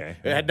 okay.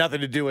 It had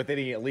nothing to do with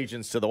any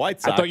allegiance to the White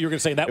Sox. I thought you were going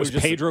to say that was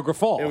Pedro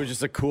Grifol. It was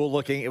just a cool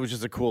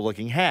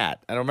looking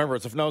hat. I don't remember.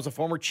 It was a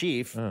former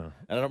Chief. And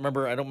I don't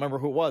remember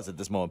who it was at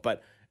this moment.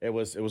 But it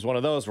was one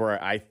of those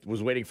where I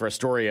was waiting for a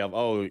story of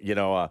whatever.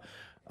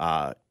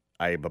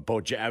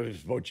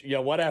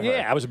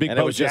 Yeah, I was a big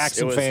Bo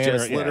Jackson fan. It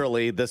was just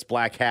literally this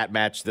black hat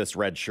matched this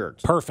red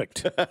shirt.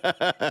 Perfect.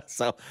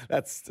 So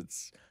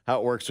that's how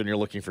it works when you're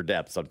looking for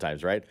depth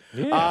sometimes, right?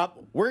 Yeah.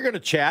 We're going to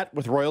chat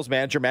with Royals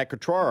manager Matt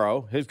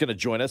Quatraro, who's going to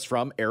join us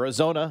from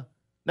Arizona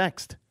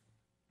next.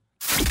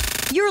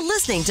 You're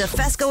listening to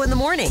Fesco in the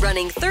Morning,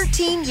 running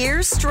 13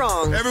 years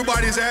strong.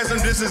 Everybody's asking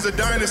this is a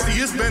dynasty.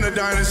 It's been a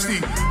dynasty.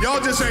 Y'all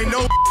just ain't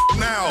no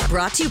now.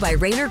 Brought to you by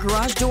Rainer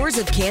Garage Doors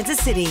of Kansas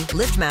City.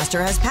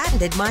 LiftMaster has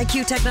patented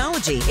MyQ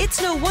technology.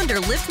 It's no wonder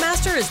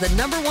LiftMaster is the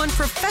 #1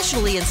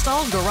 professionally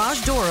installed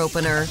garage door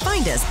opener.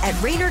 Find us at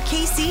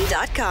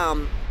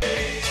RainerKC.com.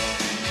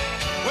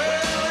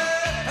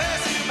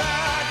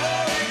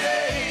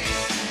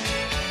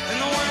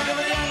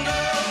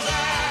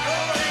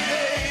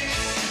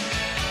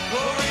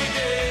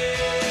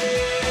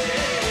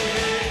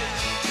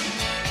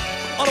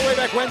 On the way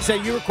back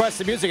Wednesday, you request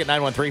the music at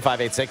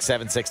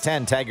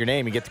 913-586-7610. Tag your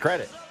name and get the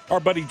credit.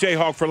 Our buddy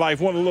Jayhawk for life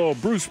wanted a little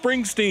Bruce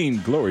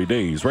Springsteen Glory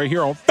Days right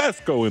here on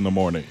Fesco in the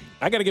Morning.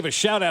 I got to give a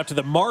shout out to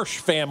the Marsh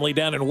family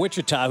down in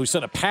Wichita who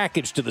sent a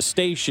package to the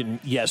station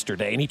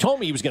yesterday. And he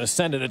told me he was going to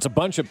send it. It's a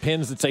bunch of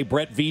pins that say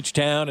Brett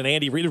Veachtown and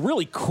Andy Reid.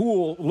 Really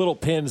cool little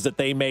pins that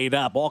they made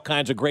up. All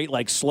kinds of great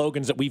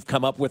slogans that we've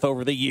come up with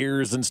over the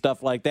years and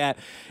stuff like that.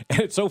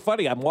 And it's so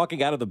funny. I'm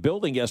walking out of the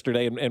building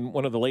yesterday and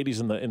one of the ladies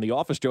in the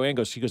office,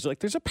 Joanne, she goes,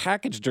 there's a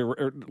package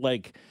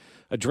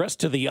addressed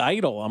to the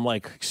Idol. I'm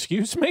like,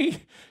 excuse me?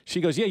 She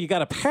goes, yeah, you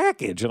got a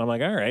package. And I'm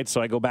like, all right.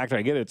 So I go back there,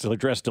 I get it. It's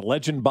addressed to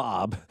Legend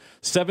Bob,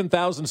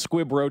 7000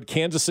 Squibb Road,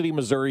 Kansas City,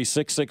 Missouri,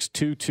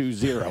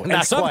 66220.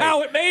 And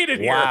somehow it made it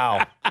here.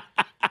 Wow.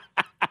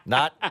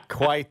 Not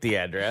quite the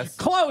address.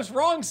 Close,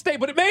 wrong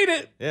state, but it made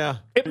it. Yeah.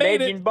 It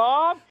made Legend it.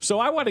 Bob. So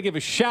I want to give a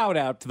shout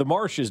out to the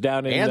Marshes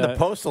down in And the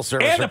Postal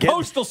Service. And the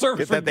Postal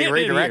Service for that they getting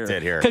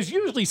redirected here. Because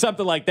usually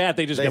something like that,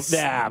 they just go,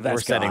 nah, that's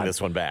we're sending gone.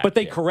 this one back. But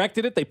they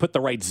corrected it. They put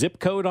the right zip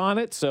code on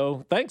it.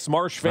 So thanks,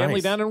 Marsh family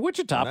Nice. down in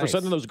Wichita for Nice.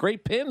 sending those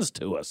great pins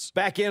to us.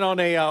 Back in on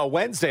a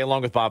Wednesday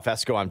along with Bob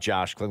Fesco. I'm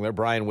Josh Klingler.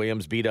 Brian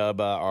Williams, B-Dub,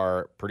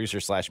 our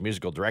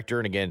producer/musical director.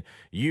 And again,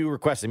 you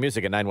request the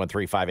music at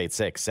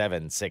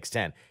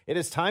 913-586-7610. It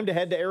is time to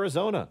head to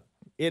Arizona.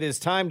 It is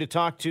time to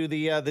talk to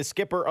the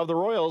skipper of the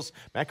Royals,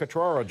 Matt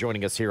Quatraro,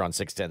 joining us here on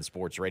 610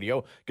 Sports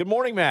Radio. Good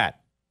morning, Matt.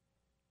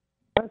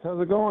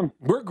 How's it going?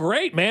 We're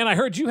great, man. I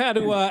heard you had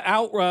to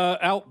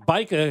out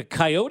bike a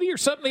coyote or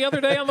something the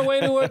other day on the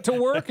way to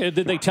work. Did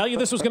they tell you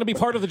this was going to be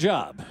part of the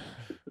job?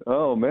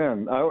 Oh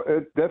man,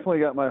 it definitely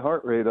got my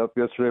heart rate up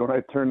yesterday when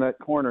I turned that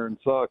corner and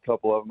saw a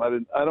couple of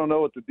them. I don't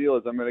know what the deal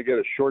is. I'm going to get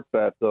a short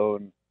bat though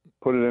and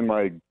put it in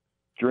my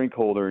drink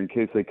holder in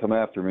case they come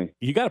after me.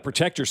 You got to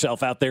protect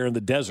yourself out there in the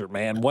desert,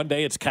 man. One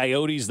day it's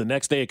coyotes, the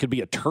next day it could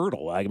be a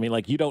turtle. I mean,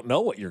 you don't know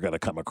what you're going to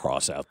come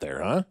across out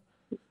there, huh?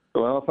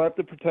 Well, if I have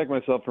to protect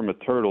myself from a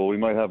turtle, we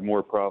might have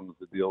more problems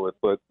to deal with.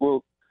 But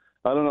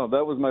I don't know.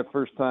 That was my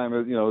first time.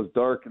 It was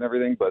dark and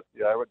everything, but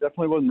yeah, I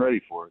definitely wasn't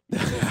ready for it.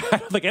 I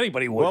don't think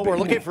anybody would.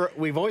 Well,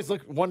 we've always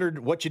wondered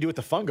what you do with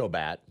the fungo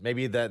bat.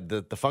 Maybe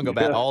the fungo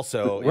bat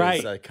also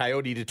is a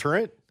coyote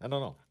deterrent. I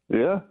don't know.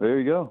 Yeah, there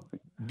you go.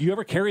 Do you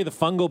ever carry the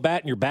fungo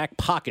bat in your back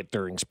pocket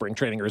during spring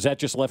training, or is that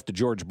just left to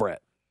George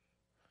Brett?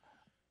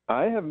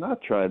 I have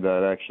not tried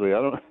that, actually.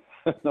 I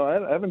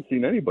haven't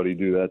seen anybody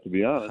do that, to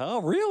be honest.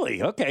 Oh,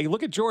 really? Okay.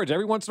 Look at George.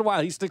 Every once in a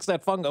while, he sticks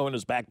that fungo in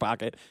his back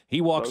pocket.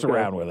 He walks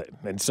around with it,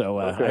 and so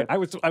I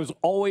was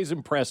always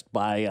impressed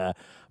by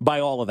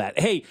all of that.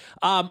 Hey,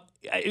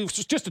 it was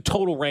just a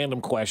total random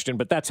question,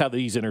 but that's how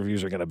these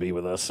interviews are going to be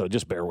with us. So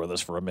just bear with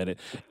us for a minute.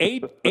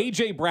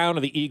 A.J. Brown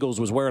of the Eagles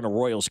was wearing a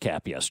Royals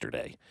cap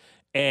yesterday.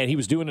 And he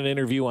was doing an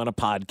interview on a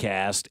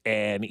podcast,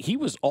 and he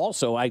was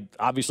also, I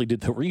obviously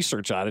did the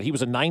research on it, he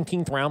was a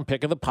 19th round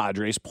pick of the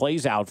Padres,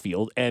 plays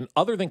outfield, and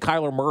other than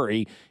Kyler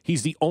Murray,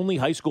 he's the only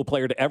high school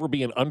player to ever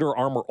be an Under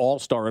Armour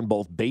All-Star in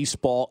both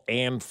baseball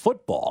and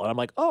football. And I'm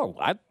like, oh,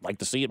 I'd like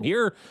to see him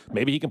here.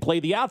 Maybe he can play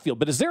the outfield.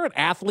 But is there an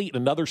athlete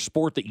in another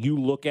sport that you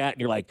look at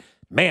and you're like,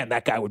 man,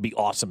 that guy would be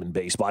awesome in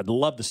baseball. I'd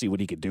love to see what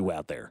he could do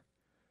out there.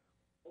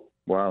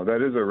 Wow,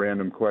 that is a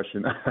random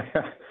question.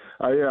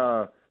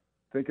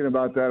 Thinking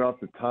about that off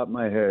the top of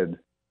my head,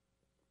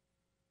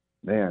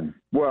 man.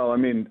 Well, I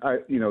mean,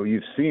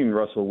 you've seen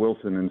Russell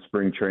Wilson in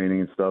spring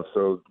training and stuff,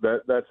 so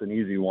that's an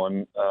easy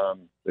one.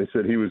 They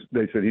said he was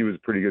a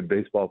pretty good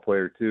baseball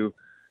player too.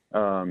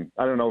 I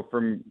don't know.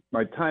 From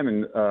my time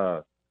in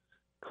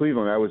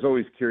Cleveland, I was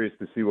always curious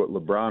to see what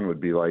LeBron would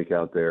be like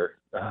out there.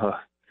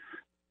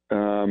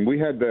 We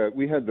had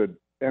the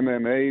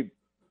MMA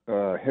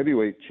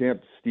heavyweight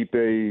champ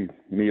Stipe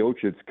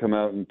Miocic come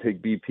out and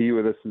take BP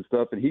with us and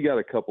stuff, and he got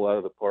a couple out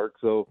of the park.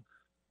 So,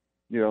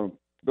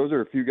 those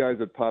are a few guys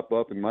that pop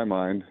up in my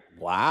mind.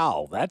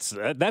 Wow, that's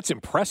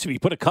impressive. You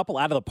put a couple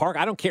out of the park.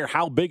 I don't care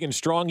how big and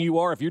strong you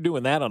are. If you're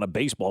doing that on a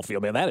baseball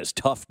field, man, that is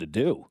tough to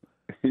do.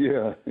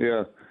 Yeah.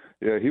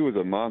 He was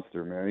a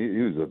monster, man.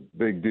 He was a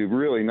big dude,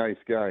 really nice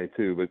guy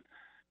too, but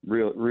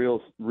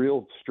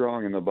real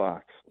strong in the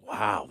box.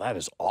 Wow, that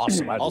is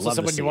awesome. Also,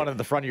 someone you want on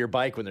the front of your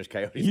bike when there's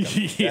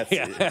coyotes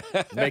coming.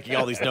 That's making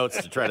all these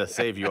notes to try to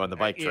save you on the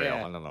bike trail.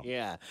 I don't know.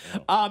 Yeah.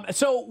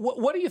 So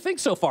what do you think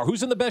so far?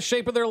 Who's in the best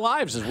shape of their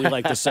lives, as we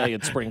like to say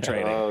in spring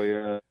training? Oh,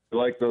 yeah. I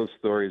like those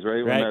stories,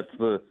 right? When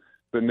that's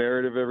the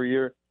narrative every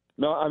year.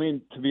 No, I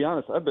mean, to be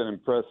honest, I've been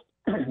impressed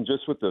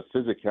just with the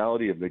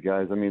physicality of the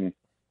guys. I mean,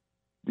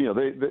 you know,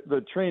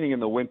 the training in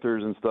the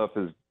winters and stuff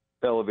is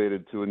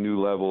elevated to a new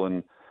level,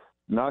 and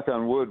knock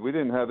on wood, we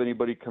didn't have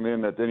anybody come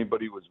in that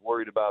anybody was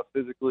worried about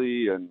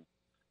physically. And,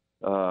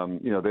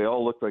 you know, they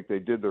all looked like they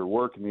did their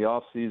work in the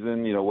off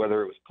season, you know,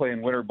 whether it was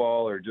playing winter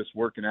ball or just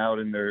working out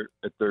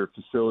at their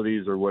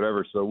facilities or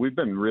whatever. So we've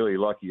been really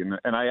lucky.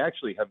 And I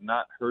actually have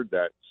not heard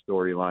that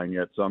storyline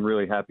yet. So I'm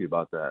really happy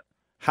about that.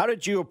 How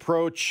did you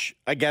approach,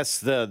 I guess,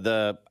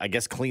 the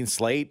clean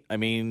slate? I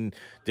mean,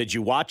 did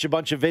you watch a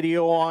bunch of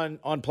video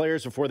on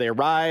players before they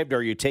arrived? Or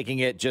are you taking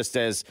it just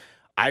as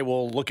I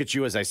will look at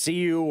you as I see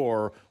you,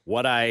 or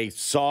what I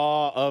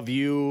saw of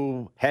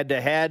you head to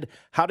head?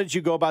 How did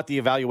you go about the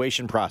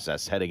evaluation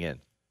process heading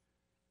in?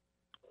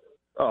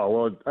 Oh,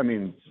 well, I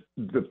mean,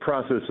 the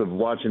process of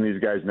watching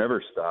these guys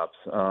never stops.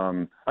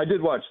 I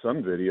did watch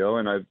some video,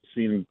 and I've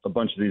seen a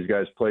bunch of these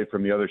guys play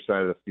from the other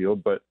side of the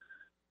field, but,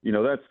 you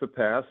know, that's the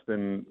past.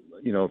 And,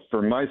 you know,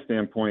 from my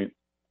standpoint,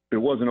 it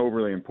wasn't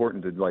overly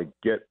important to, like,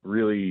 get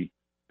really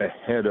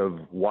ahead of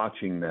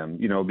watching them,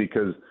 you know,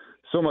 because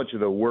so much of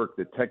the work,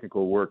 the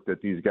technical work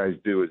that these guys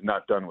do is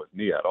not done with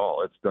me at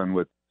all. It's done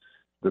with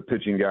the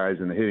pitching guys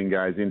and the hitting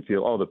guys,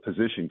 infield, all the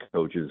position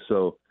coaches.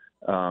 So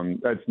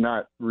that's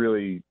not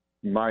really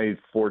my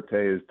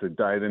forte, is to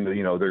dive into,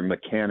 you know, their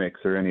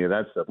mechanics or any of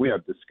that stuff. We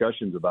have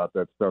discussions about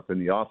that stuff in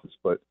the office,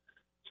 but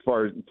as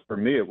far as for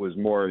me, it was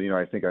more, you know,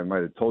 I think I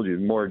might have told you,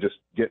 more just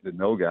getting to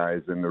know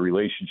guys and the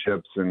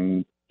relationships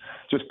and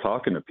just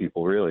talking to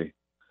people, really.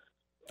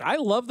 I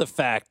love the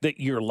fact that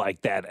you're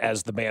like that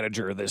as the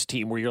manager of this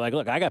team, where you're like,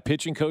 look, I got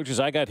pitching coaches,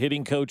 I got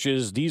hitting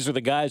coaches. These are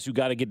the guys who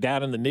got to get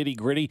down in the nitty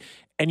gritty,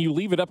 and you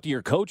leave it up to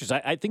your coaches.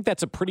 I think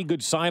that's a pretty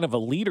good sign of a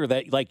leader,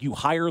 that, like, you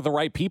hire the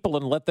right people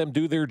and let them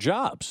do their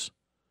jobs.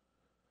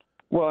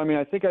 Well, I mean,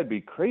 I think I'd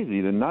be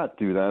crazy to not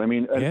do that. I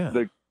mean,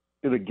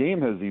 the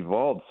game has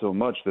evolved so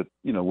much that,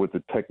 you know, with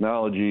the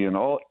technology and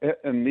all,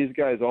 and these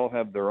guys all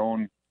have their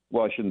own,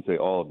 well, I shouldn't say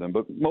all of them,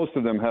 but most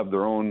of them have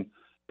their own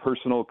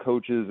personal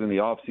coaches in the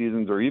off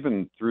seasons, or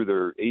even through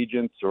their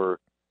agents, or,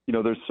 you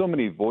know, there's so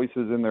many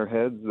voices in their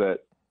heads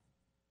that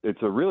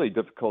it's a really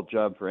difficult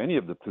job for any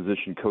of the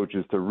position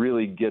coaches to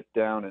really get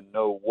down and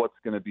know what's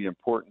going to be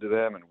important to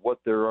them and what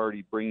they're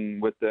already bringing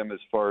with them as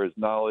far as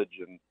knowledge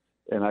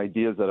and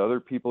ideas that other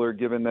people are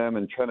giving them,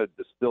 and trying to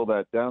distill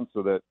that down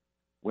so that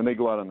when they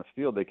go out on the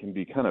field, they can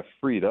be kind of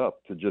freed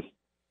up to just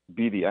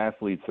be the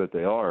athletes that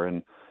they are.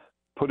 And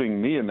putting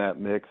me in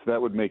that mix,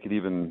 that would make it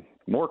even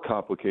more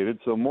complicated.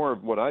 So more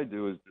of what I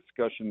do is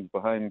discussions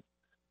behind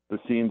the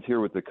scenes here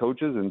with the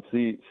coaches, and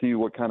see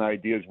what kind of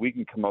ideas we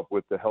can come up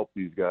with to help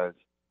these guys.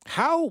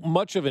 How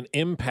much of an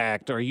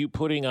impact are you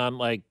putting on,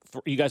 like,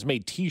 you guys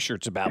made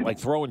T-shirts about, like,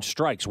 throwing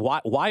strikes?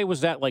 Why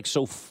was that, like,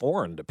 so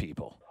foreign to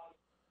people?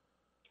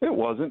 It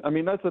wasn't. I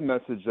mean, that's a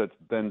message that's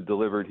been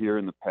delivered here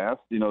in the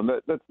past. You know,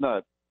 that's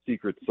not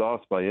secret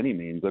sauce by any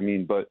means. I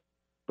mean, but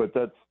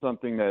that's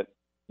something that,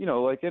 you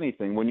know, like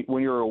anything,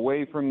 when you're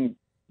away from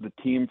the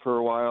team for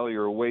a while,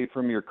 you're away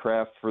from your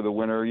craft for the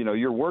winter, you know,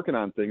 you're working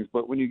on things,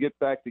 but when you get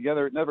back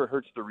together, it never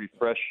hurts to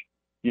refresh,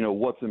 you know,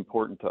 what's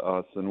important to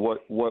us and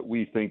what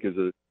we think is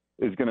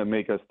going to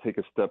make us take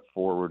a step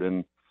forward.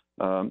 And,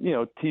 you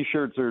know,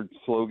 T-shirts are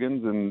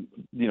slogans, and,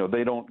 you know,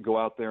 they don't go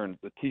out there, and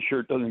the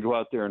T-shirt doesn't go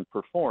out there and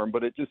perform,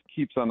 but it just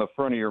keeps on the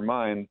front of your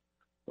mind.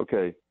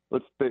 Okay,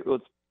 let's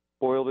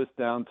boil this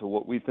down to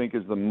what we think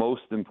is the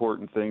most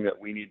important thing that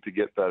we need to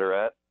get better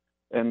at,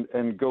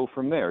 and go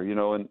from there, you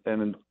know,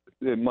 and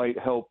it might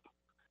help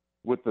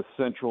with the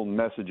central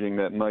messaging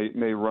that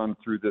may run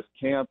through this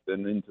camp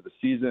and into the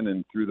season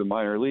and through the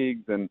minor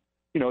leagues. And,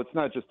 you know, it's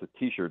not just a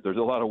T-shirt. There's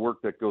a lot of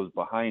work that goes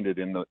behind it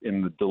in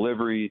the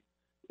delivery,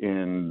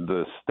 in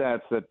the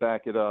stats that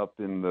back it up,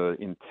 in the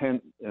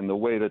intent and the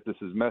way that this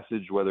is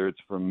messaged, whether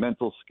it's from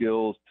mental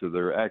skills to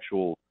their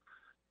actual,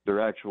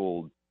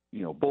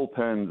 you know,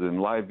 bullpens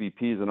and live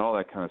VPs and all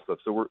that kind of stuff.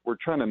 So we're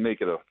trying to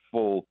make it a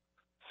full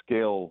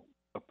scale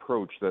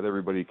approach that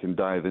everybody can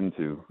dive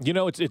into. You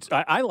know,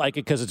 I like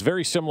it because it's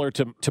very similar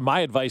to my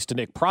advice to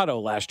Nick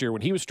Pratto last year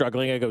when he was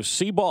struggling. I go,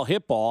 see ball,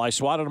 hit ball. I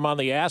swatted him on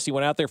the ass. He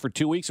went out there for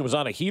 2 weeks and was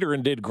on a heater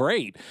and did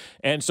great.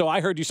 And so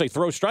I heard you say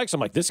throw strikes. I'm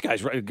like, this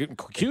guy's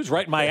Q's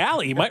right in my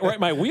alley. He might right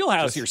in my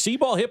wheelhouse here. See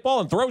ball, hit ball,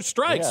 and throw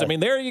strikes. Yeah. I mean,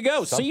 there you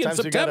go. See you in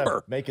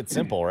September. Make it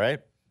simple, right?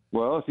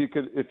 Well,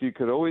 if you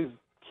could always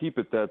keep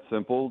it that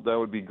simple, that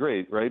would be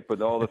great, right?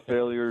 But all the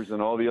failures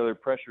and all the other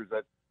pressures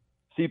that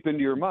seep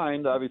into your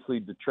mind obviously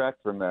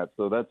detract from that.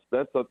 So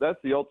that's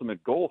the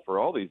ultimate goal for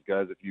all these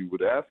guys if you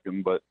would ask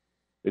them, but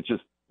it's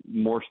just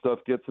more stuff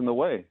gets in the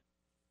way.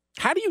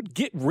 How do you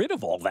get rid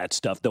of all that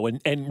stuff, though,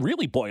 and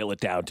really boil it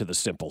down to the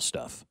simple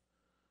stuff?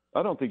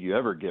 I don't think you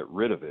ever get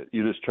rid of it.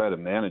 You just try to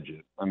manage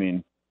it. I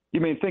mean,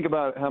 think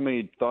about how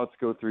many thoughts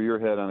go through your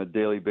head on a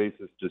daily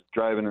basis just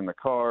driving in the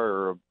car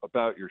or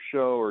about your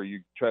show, or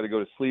you try to go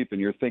to sleep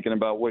and you're thinking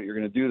about what you're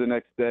going to do the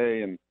next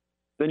day, and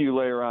then you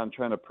layer on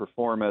trying to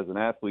perform as an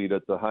athlete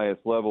at the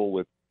highest level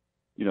with,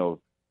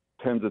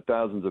 tens of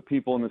thousands of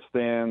people in the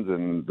stands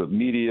and the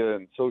media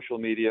and social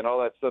media and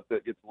all that stuff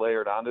that gets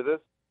layered onto this.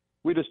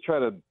 We just try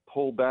to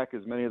pull back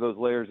as many of those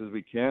layers as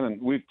we can, and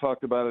we've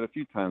talked about it a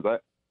few times.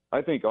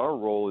 I think our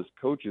role as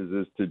coaches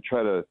is to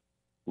try to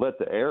let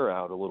the air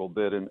out a little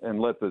bit and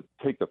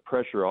take the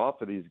pressure off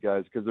of these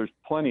guys, because there's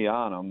plenty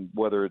on them,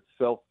 whether it's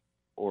self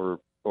or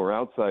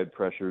outside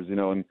pressures,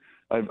 and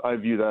I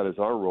view that as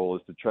our role,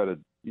 is to try to,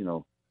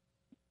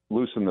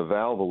 loosen the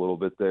valve a little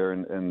bit there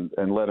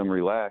and let them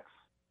relax.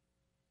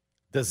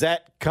 Does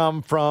that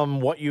come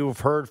from what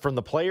you've heard from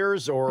the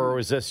players, or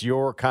is this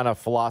your kind of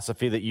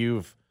philosophy that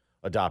you've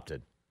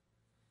adopted?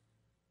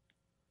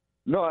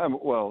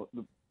 No,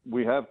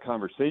 we have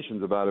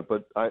conversations about it,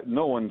 but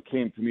no one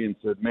came to me and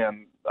said,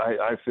 man,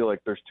 I feel like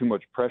there's too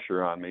much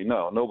pressure on me.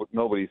 No,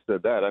 nobody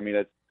said that. I mean,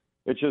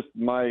 it's just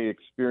my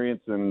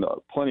experience and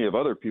plenty of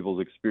other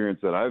people's experience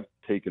that I've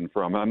taken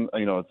from.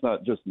 It's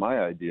not just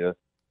my idea,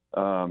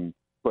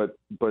 but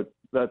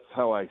that's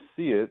how I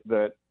see it.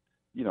 That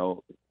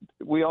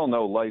we all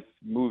know life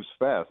moves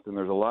fast, and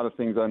there's a lot of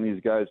things on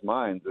these guys'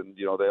 minds, and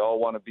they all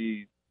want to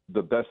be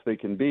the best they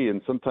can be,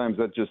 and sometimes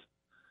that just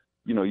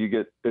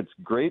it's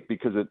great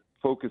because it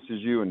focuses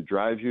you and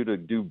drives you to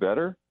do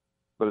better,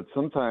 but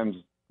sometimes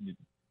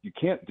you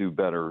can't do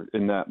better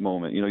in that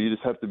moment. You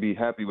just have to be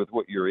happy with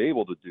what you're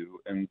able to do,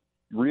 and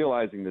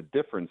realizing the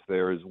difference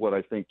there is what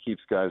I think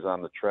keeps guys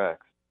on the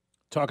tracks.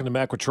 Talking to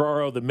Matt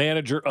Quatraro, the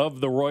manager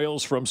of the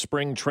Royals from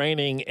spring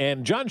training.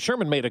 And John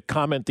Sherman made a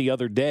comment the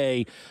other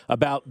day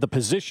about the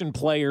position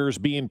players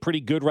being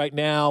pretty good right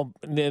now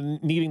and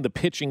then needing the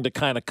pitching to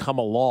kind of come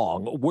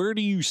along. Where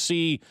do you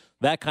see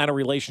that kind of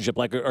relationship?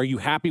 Like, are you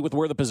happy with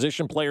where the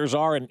position players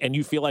are? And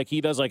you feel like he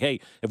does, like,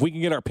 hey, if we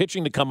can get our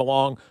pitching to come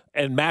along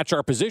and match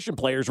our position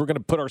players, we're going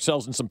to put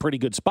ourselves in some pretty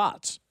good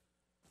spots.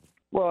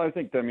 Well, I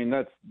think,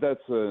 that's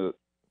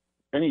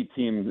any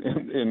team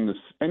in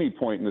any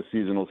point in the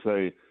season will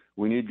say,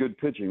 we need good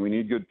pitching. We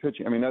need good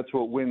pitching. That's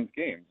what wins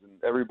games, and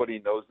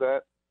everybody knows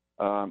that.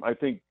 I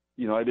think,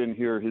 I didn't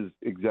hear his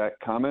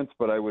exact comments,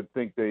 but I would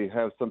think they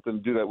have something to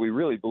do that. We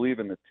really believe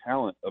in the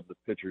talent of the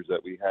pitchers that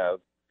we have.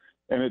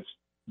 And it's,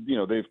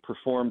 they've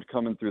performed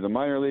coming through the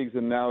minor leagues,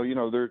 and now,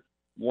 they're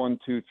 1,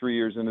 2, 3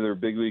 years into their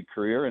big league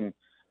career, and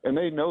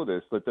they know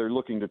this, that they're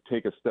looking to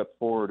take a step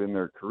forward in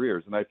their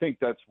careers. And I think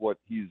that's what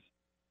he's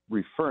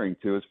referring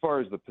to. As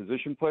far as the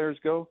position players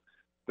go,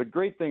 the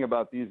great thing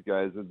about these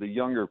guys, the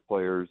younger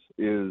players,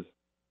 is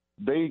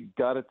they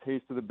got a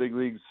taste of the big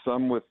leagues,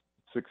 some with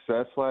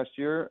success last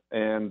year,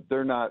 and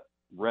they're not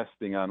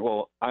resting on,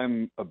 well,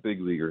 I'm a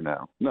big leaguer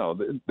now. No,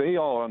 they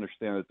all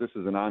understand that this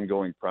is an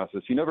ongoing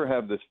process. You never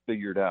have this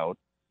figured out.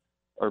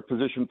 Our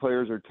position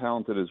players are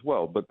talented as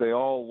well, but they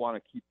all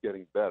want to keep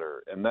getting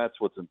better, and that's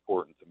what's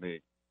important to me.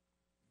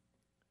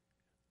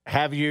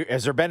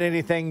 Has there been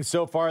anything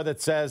so far that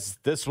says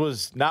this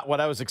was not what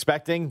I was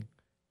expecting,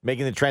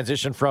 making the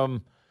transition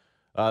from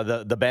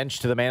the bench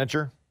to the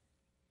manager?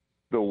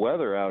 The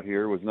weather out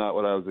here was not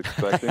what I was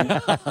expecting.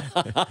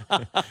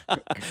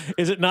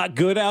 Is it not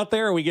good out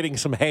there? Are we getting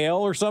some hail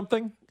or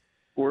something?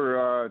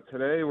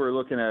 Today we're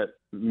looking at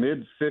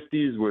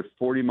mid-50s with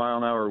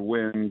 40-mile-an-hour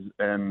winds,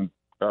 and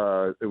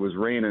it was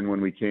raining when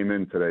we came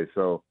in today.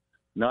 So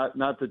not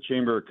the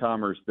Chamber of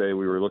Commerce day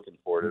we were looking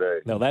for today.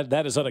 No,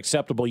 that is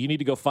unacceptable. You need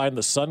to go find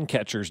the sun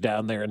catchers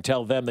down there and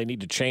tell them they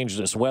need to change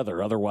this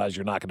weather. Otherwise,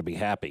 you're not going to be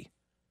happy.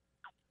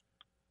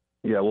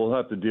 Yeah, we'll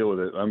have to deal with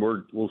it.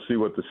 We'll see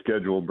what the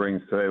schedule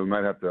brings today. We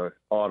might have to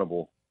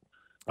audible.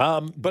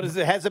 But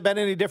has it been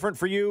any different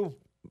for you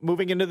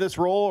moving into this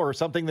role, or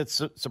something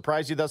that's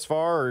surprised you thus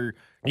far? Or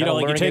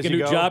like you take a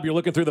new job, you're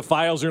looking through the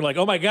files, and you're like,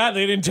 oh my God,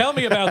 they didn't tell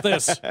me about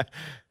this.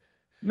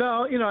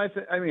 No,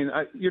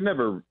 you're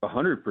never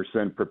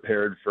 100%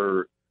 prepared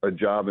for a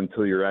job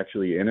until you're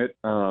actually in it.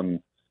 And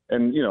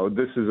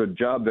this is a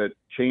job that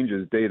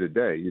changes day to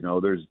day.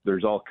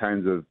 There's all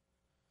kinds of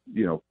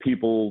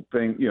people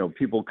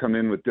come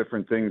in with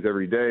different things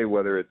every day,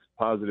 whether it's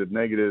positive,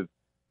 negative,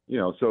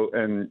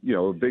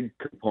 a big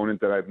component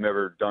that I've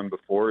never done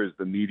before is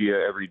the media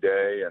every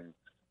day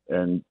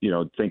and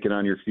thinking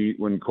on your feet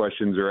when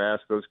questions are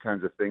asked, those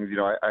kinds of things.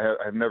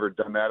 I've never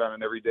done that on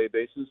an everyday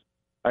basis.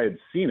 I had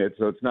seen it,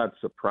 so it's not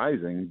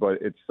surprising,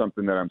 but it's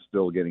something that I'm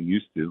still getting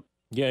used to.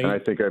 Yeah. And I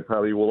think I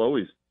probably will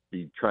always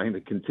be trying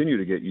to continue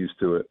to get used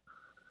to it.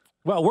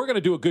 Well, we're going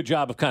to do a good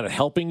job of kind of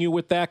helping you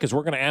with that, because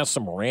we're going to ask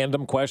some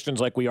random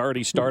questions like we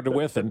already started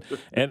with. And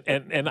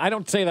I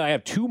don't say that I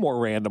have two more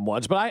random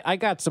ones, but I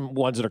got some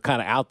ones that are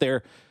kind of out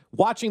there.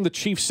 watching the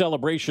Chiefs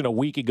celebration a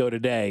week ago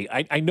today,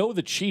 I know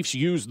the Chiefs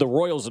used the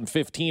Royals in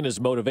 15 as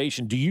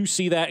motivation. Do you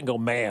see that and go,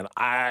 man,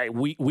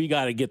 we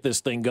got to get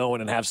this thing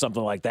going and have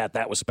something like that?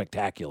 That was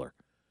spectacular.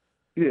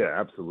 Yeah,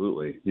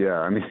 absolutely. Yeah,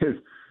 I mean, it's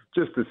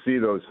just to see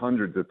those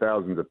hundreds of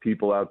thousands of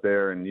people out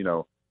there, and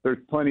there's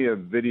plenty of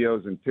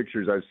videos and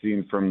pictures I've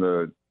seen from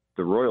the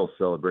Royals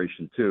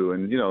celebration too,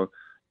 and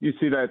you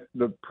see that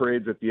the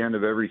parades at the end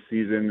of every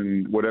season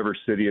in whatever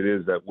city it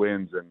is that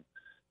wins,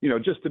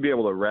 and just to be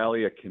able to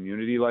rally a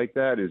community like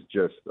that is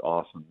just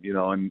awesome.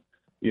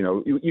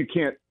 You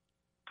can't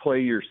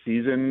play your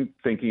season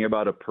thinking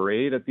about a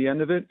parade at the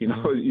end of it.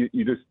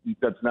 You just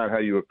that's not how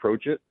you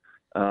approach it.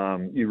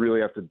 You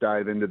really have to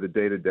dive into the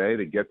day-to-day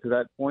to get to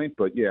that point.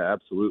 But yeah,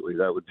 absolutely,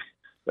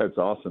 that's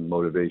awesome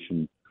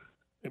motivation.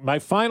 My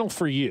final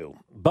for you,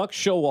 Buck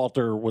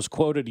Showalter was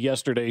quoted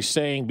yesterday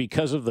saying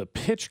because of the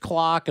pitch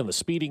clock and the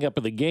speeding up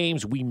of the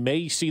games, we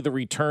may see the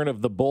return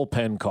of the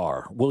bullpen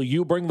car. Will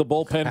you bring the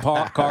bullpen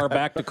car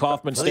back to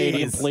Kauffman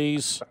Stadium,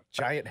 please?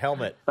 Giant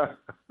helmet.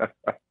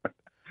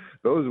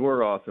 Those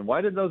were awesome.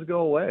 Why did those go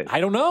away? I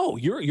don't know.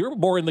 You're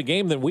more in the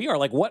game than we are.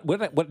 Like,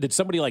 what did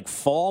somebody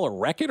fall or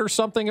wreck it or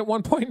something at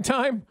one point in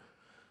time?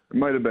 It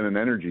might have been an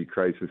energy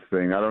crisis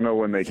thing. I don't know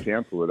when they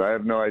canceled it. I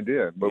have no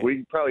idea. But we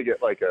could probably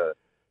get like a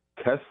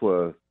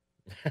Tesla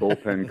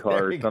bullpen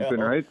car or something,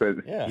 right?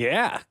 But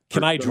yeah.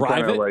 Can I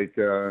drive it? Like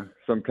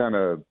some kind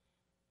of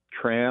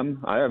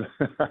tram.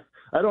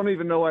 I don't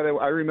even know why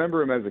I remember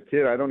them as a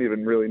kid. I don't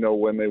even really know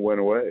when they went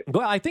away.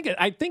 Well, I think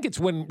it's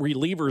when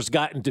relievers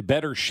got into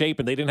better shape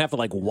and they didn't have to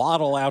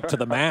waddle out to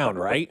the mound,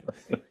 right?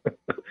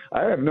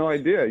 I have no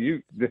idea.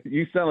 You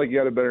sound like you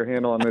got a better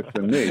handle on this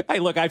than me. Hey,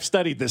 look, I've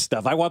studied this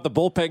stuff. I want the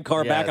bullpen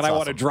car back, and I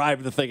want to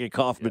drive the thing at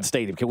Kauffman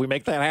Stadium. Can we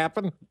make that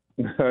happen?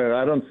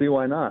 I don't see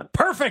why not.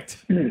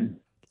 Perfect.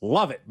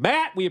 Love it.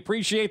 Matt, we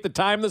appreciate the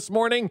time this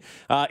morning.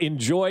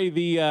 Enjoy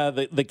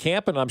the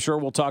camp, and I'm sure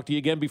we'll talk to you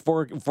again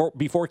before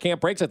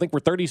camp breaks. I think we're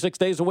 36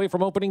 days away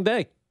from opening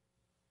day.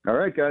 All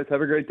right, guys.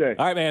 Have a great day.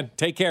 All right, man.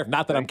 Take care.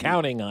 Not that I'm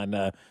counting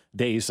on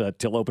days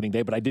till opening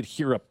day, but I did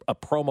hear a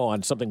promo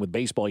on something with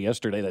baseball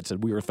yesterday that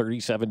said we were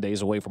 37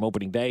 days away from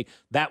opening day.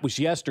 That was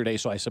yesterday,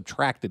 so I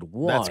subtracted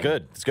one. That's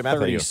good. It's good math.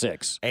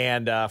 36.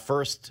 And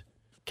first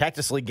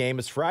Cactus League game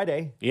is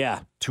Friday.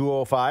 Yeah.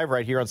 2:05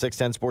 right here on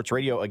 610 Sports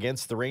Radio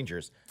against the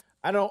Rangers.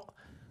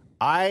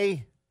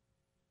 I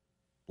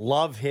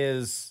love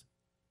his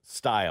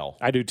style.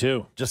 I do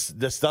too. Just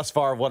this thus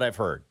far of what I've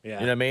heard. Yeah. You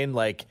know what I mean?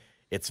 Like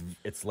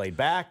it's laid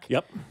back.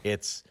 Yep.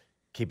 It's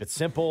keep it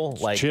simple.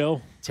 Just like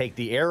chill. Take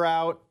the air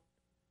out.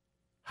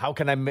 How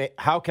can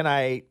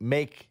I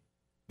make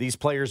these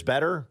players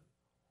better?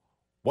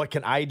 What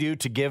can I do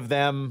to give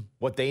them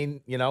what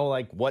they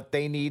what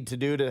they need to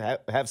do to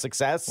have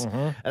success?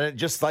 Mm-hmm. And it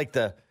just like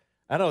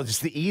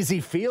just the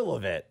easy feel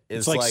of it is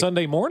it's like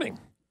Sunday morning.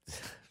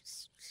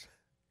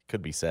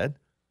 Could be said.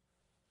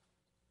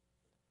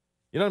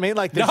 You know what I mean?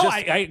 Like I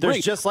agree.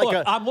 There's just like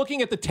Look, I'm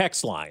looking at the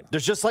text line.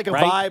 There's just like a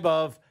vibe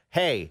of,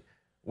 hey,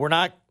 we're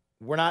not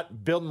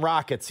building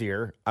rockets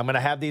here. I'm going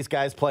to have these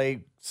guys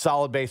play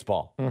solid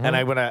baseball, and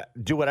I'm going to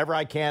do whatever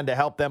I can to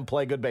help them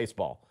play good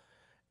baseball.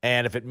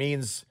 And if it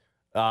means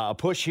a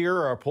push here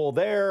or a pull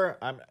there,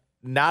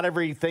 not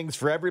everything's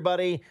for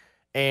everybody,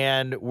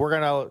 and we're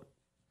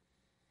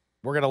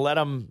gonna let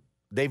them.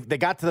 They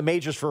got to the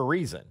majors for a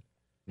reason.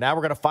 Now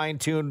we're going to fine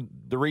tune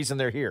the reason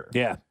they're here.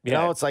 Yeah. You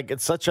know, it's like,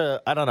 it's such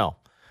a, I don't know.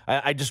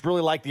 I just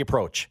really like the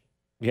approach.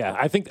 Yeah,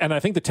 I think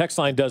the text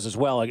line does as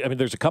well. I mean,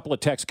 there's a couple of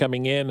texts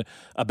coming in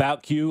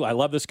about Q. I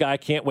love this guy.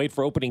 Can't wait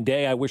for opening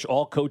day. I wish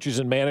all coaches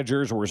and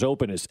managers were as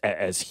open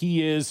as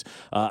he is.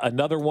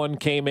 Another one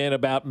came in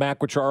about Matt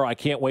Quatraro. I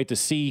can't wait to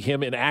see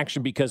him in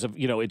action because of,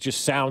 it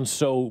just sounds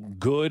so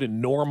good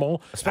and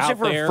normal. Especially out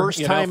for there, a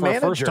first-time manager.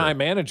 For a first-time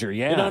manager,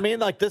 yeah. You know what I mean?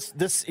 Like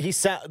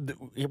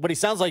what he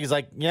sounds like is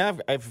like, yeah,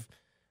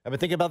 I've been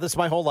thinking about this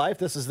my whole life.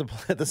 This is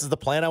the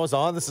plan I was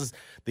on. This is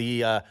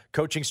the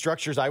coaching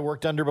structures I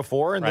worked under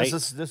before, and right.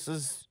 this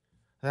is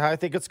how I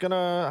think it's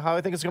gonna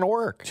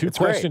work. Two it's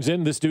questions great.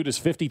 in. This dude is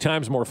 50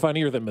 times more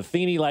funnier than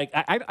Matheny. Like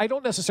I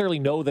don't necessarily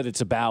know that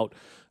it's about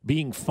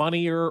being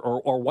funnier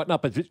or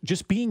whatnot, but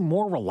just being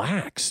more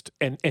relaxed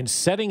and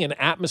setting an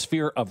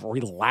atmosphere of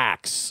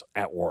relax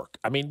at work.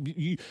 I mean,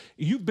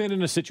 you've been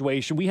in a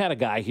situation. We had a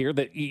guy here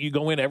that you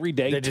go in every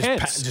day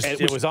tense.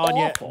 It was on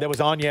you. That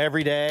was on you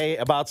every day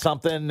about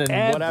something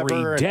and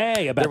whatever. Every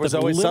day about there was the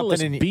always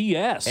littlest something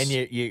BS. And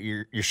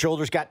your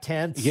shoulders got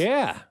tense.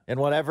 Yeah. And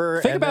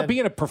whatever. Think about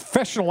being a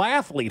professional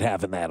athlete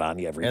having that on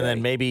you every day. And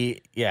then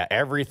maybe,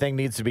 everything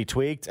needs to be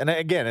tweaked. And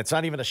again, it's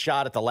not even a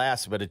shot at the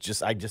last, but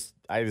I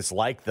just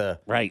like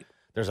the right.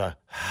 There's a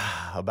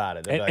about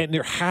it. And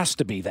there has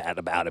to be that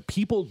about it.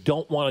 People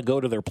don't want to go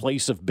to their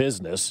place of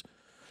business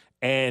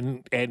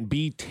and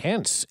be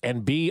tense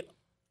and be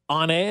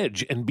on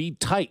edge and be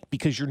tight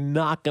because you're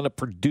not going to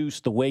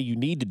produce the way you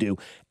need to do.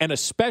 And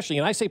especially,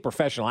 and I say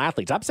professional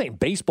athletes, I'm saying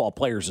baseball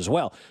players as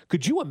well.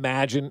 Could you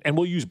imagine, and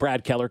we'll use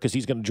Brad Keller because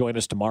he's going to join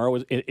us tomorrow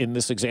in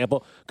this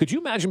example. Could you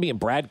imagine being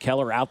Brad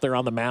Keller out there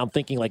on the mound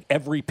thinking like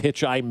every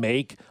pitch I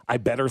make, I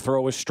better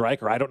throw a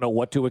strike or I don't know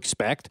what to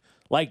expect?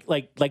 Like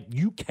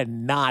you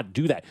cannot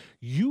do that.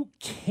 You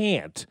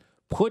can't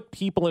put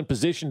people in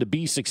position to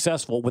be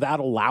successful without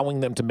allowing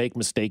them to make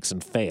mistakes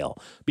and fail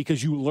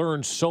because you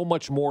learn so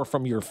much more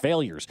from your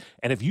failures.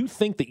 And if you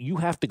think that you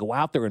have to go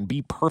out there and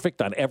be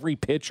perfect on every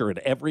pitch or at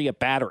every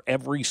at-bat or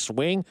every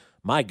swing,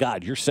 my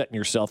God, you're setting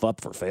yourself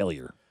up for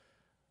failure.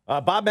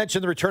 Bob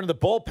mentioned the return of the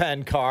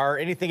bullpen car.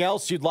 Anything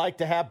else you'd like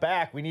to have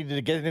back? We needed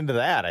to get into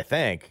that, I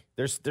think.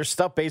 There's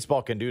stuff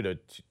baseball can do to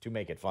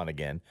make it fun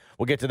again.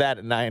 We'll get to that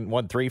at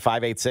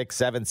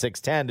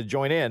 913-586-7610 to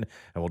join in,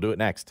 and we'll do it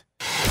next.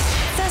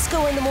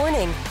 Fesco in the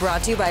Morning,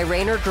 brought to you by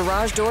Rainer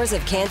Garage Doors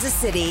of Kansas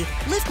City.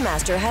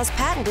 LiftMaster has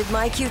patented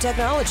MyQ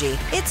technology.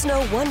 It's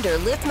no wonder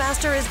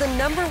LiftMaster is the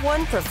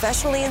 #1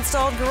 professionally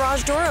installed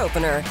garage door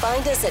opener.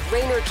 Find us at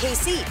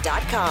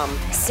RainerKC.com.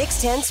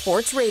 610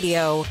 Sports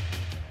Radio.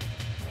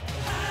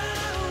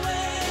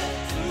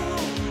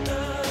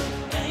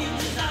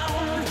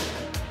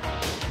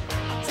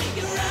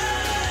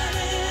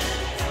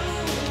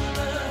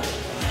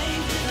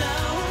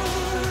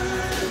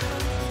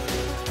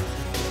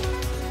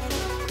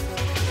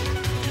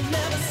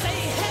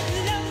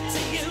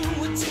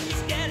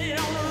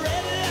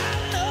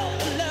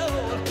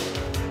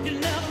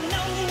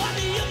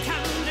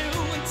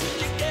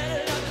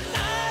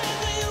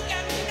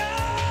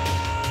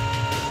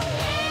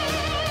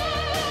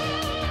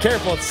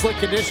 Careful, it's slick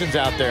conditions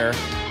out there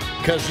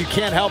because you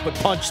can't help but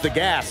punch the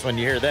gas when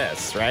you hear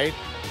this, right?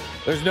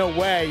 There's no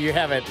way you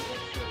haven't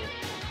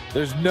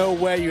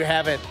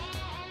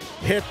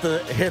hit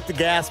the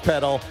gas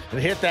pedal and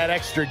hit that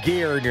extra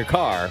gear in your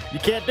car. You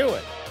can't do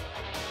it.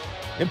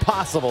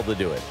 Impossible to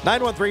do it.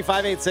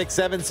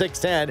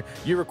 913-586-7610.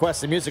 You request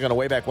some music on a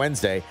Way Back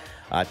Wednesday.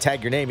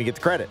 Tag your name, you get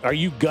the credit. Are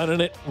you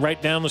gunning it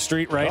right down the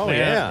street right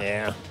now?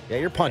 Yeah,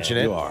 you're punching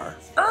it. You are.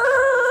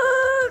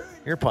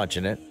 You're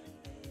punching it.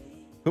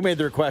 Who made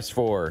the request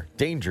for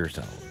Danger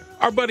Zone?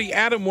 Our buddy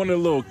Adam wanted a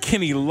little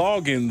Kenny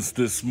Loggins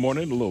this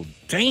morning, a little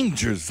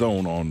Danger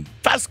Zone on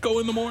Fesco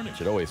in the Morning.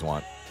 Should always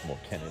want more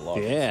Kenny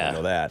Loggins. Yeah. I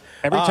know that.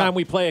 Every time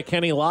we play a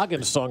Kenny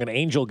Loggins song, an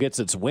angel gets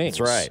its wings.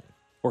 That's right.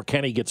 Or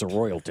Kenny gets a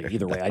royalty.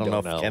 Either way, I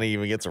don't know. If Kenny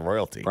even gets a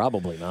royalty.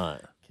 Probably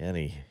not.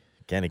 Kenny.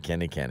 Kenny!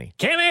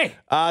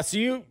 So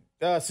you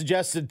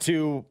suggested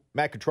to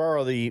Matt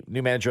Quatraro, the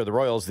new manager of the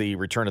Royals, the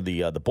return of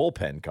the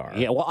bullpen car.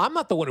 Yeah, well, I'm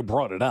not the one who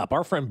brought it up.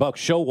 Our friend Buck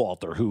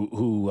Showalter,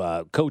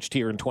 who coached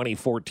here in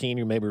 2014,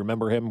 you maybe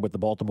remember him with the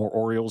Baltimore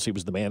Orioles. He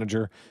was the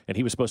manager, and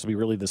he was supposed to be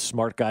really the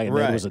smart guy, and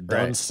Ned was a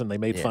dunce, and they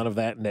made fun of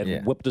that, and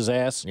Ned whipped his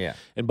ass. Yeah.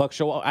 And Buck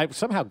Showalter, I've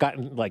somehow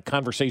gotten like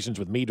conversations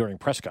with me during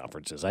press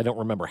conferences. I don't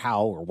remember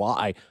how or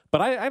why,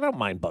 but I don't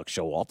mind Buck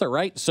Showalter,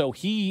 right? So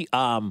he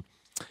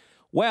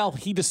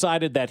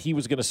decided that he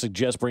was going to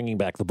suggest bringing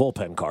back the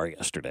bullpen car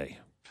yesterday.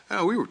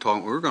 Yeah, we were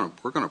talking. We're going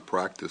to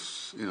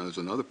practice. You know, there's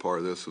another part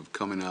of this of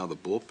coming out of the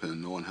bullpen,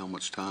 knowing how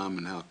much time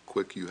and how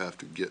quick you have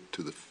to get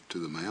to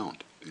the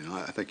mound. You know,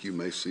 I think you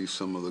may see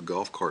some of the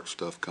golf cart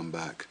stuff come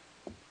back.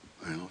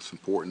 You know, it's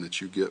important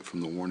that you get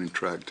from the warning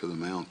track to the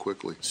mound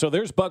quickly. So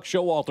there's Buck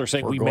Showalter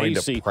saying we may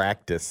see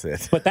practice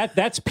it, but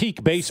that's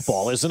peak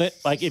baseball, isn't it?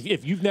 Like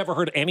if you've never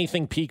heard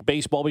anything peak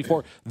baseball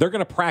before, they're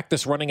going to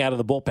practice running out of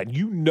the bullpen.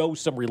 You know,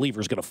 some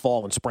reliever's going to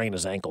fall and sprain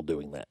his ankle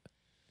doing that.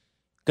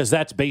 Because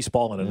that's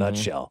baseball in a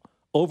nutshell.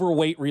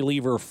 Overweight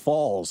reliever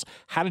falls.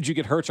 How did you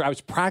get hurt? So I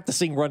was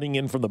practicing running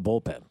in from the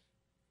bullpen.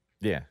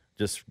 Yeah,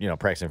 just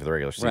practicing for the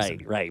regular season.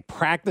 Right.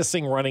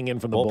 Practicing running in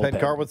from the bullpen. Bullpen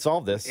car would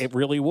solve this. It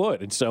really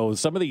would. And so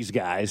some of these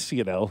guys,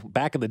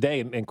 back in the day,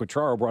 and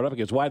Quatraro brought up, he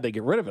goes, why did they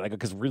get rid of it? I go,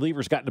 because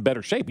relievers got into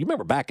better shape. You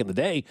remember back in the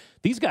day,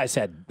 these guys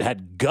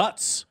had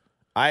guts.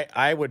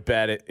 I would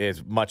bet it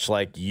is much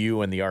like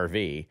you and the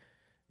RV.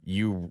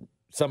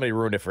 Somebody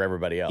ruined it for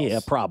everybody else.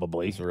 Yeah,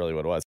 probably. That's really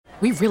what it was.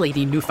 We really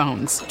need new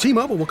phones.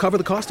 T-Mobile will cover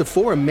the cost of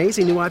 4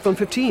 amazing new iPhone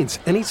 15s,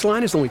 and each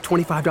line is only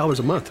 $25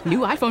 a month. New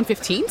iPhone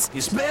 15s?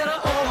 It's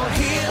better over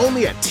here.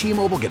 Only at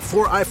T-Mobile, get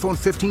 4 iPhone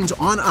 15s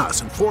on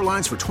us and 4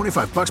 lines for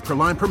 $25 per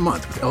line per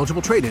month with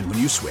eligible trade-in when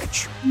you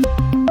switch.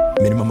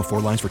 Minimum of 4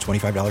 lines for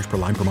 $25 per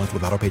line per month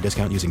with autopay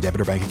discount using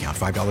debit or bank account.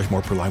 $5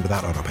 more per line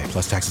without autopay,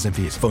 plus taxes and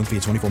fees. Phone fee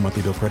at 24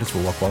 monthly bill credits for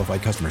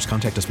well-qualified customers.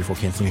 Contact us before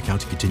canceling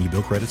account to continue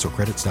bill credits or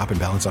credit stop and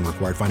balance on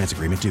required finance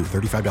agreement due.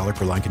 $35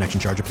 per line connection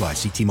charge applies.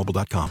 See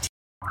T-Mobile.com.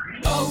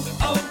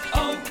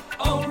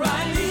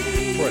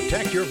 O'Reilly.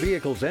 Protect your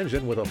vehicle's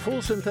engine with a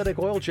full synthetic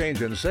oil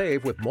change and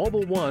save with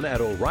Mobil 1 at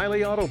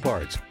O'Reilly Auto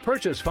Parts.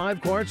 Purchase 5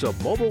 quarts of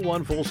Mobil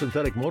 1 full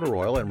synthetic motor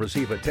oil and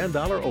receive a $10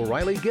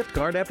 O'Reilly gift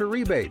card after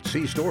rebate.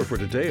 See store for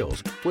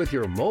details. With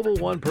your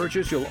Mobil 1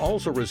 purchase, you'll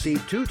also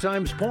receive 2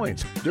 times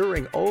points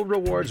during O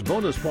Rewards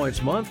Bonus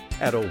Points Month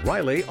at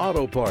O'Reilly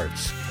Auto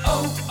Parts.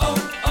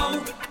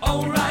 O'Reilly.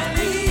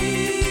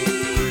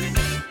 'O'Reilly.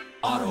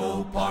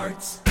 Auto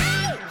Parts.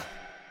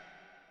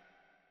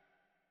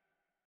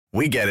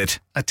 We get it.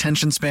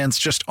 Attention spans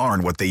just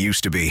aren't what they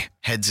used to be.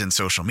 Heads in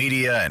social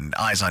media and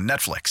eyes on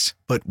Netflix.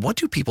 But what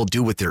do people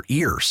do with their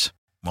ears?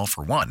 Well,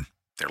 for one,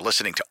 they're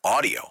listening to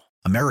audio.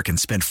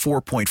 Americans spend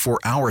 4.4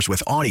 hours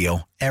with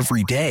audio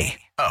every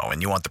day. Oh,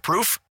 and you want the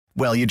proof?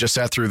 Well, you just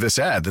sat through this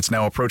ad that's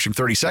now approaching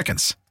 30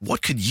 seconds.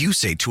 What could you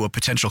say to a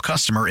potential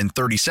customer in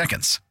 30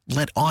 seconds?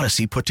 Let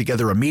Odyssey put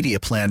together a media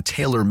plan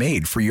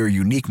tailor-made for your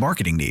unique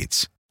marketing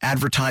needs.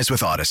 Advertise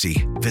with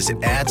Odyssey.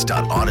 Visit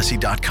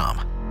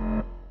ads.odyssey.com.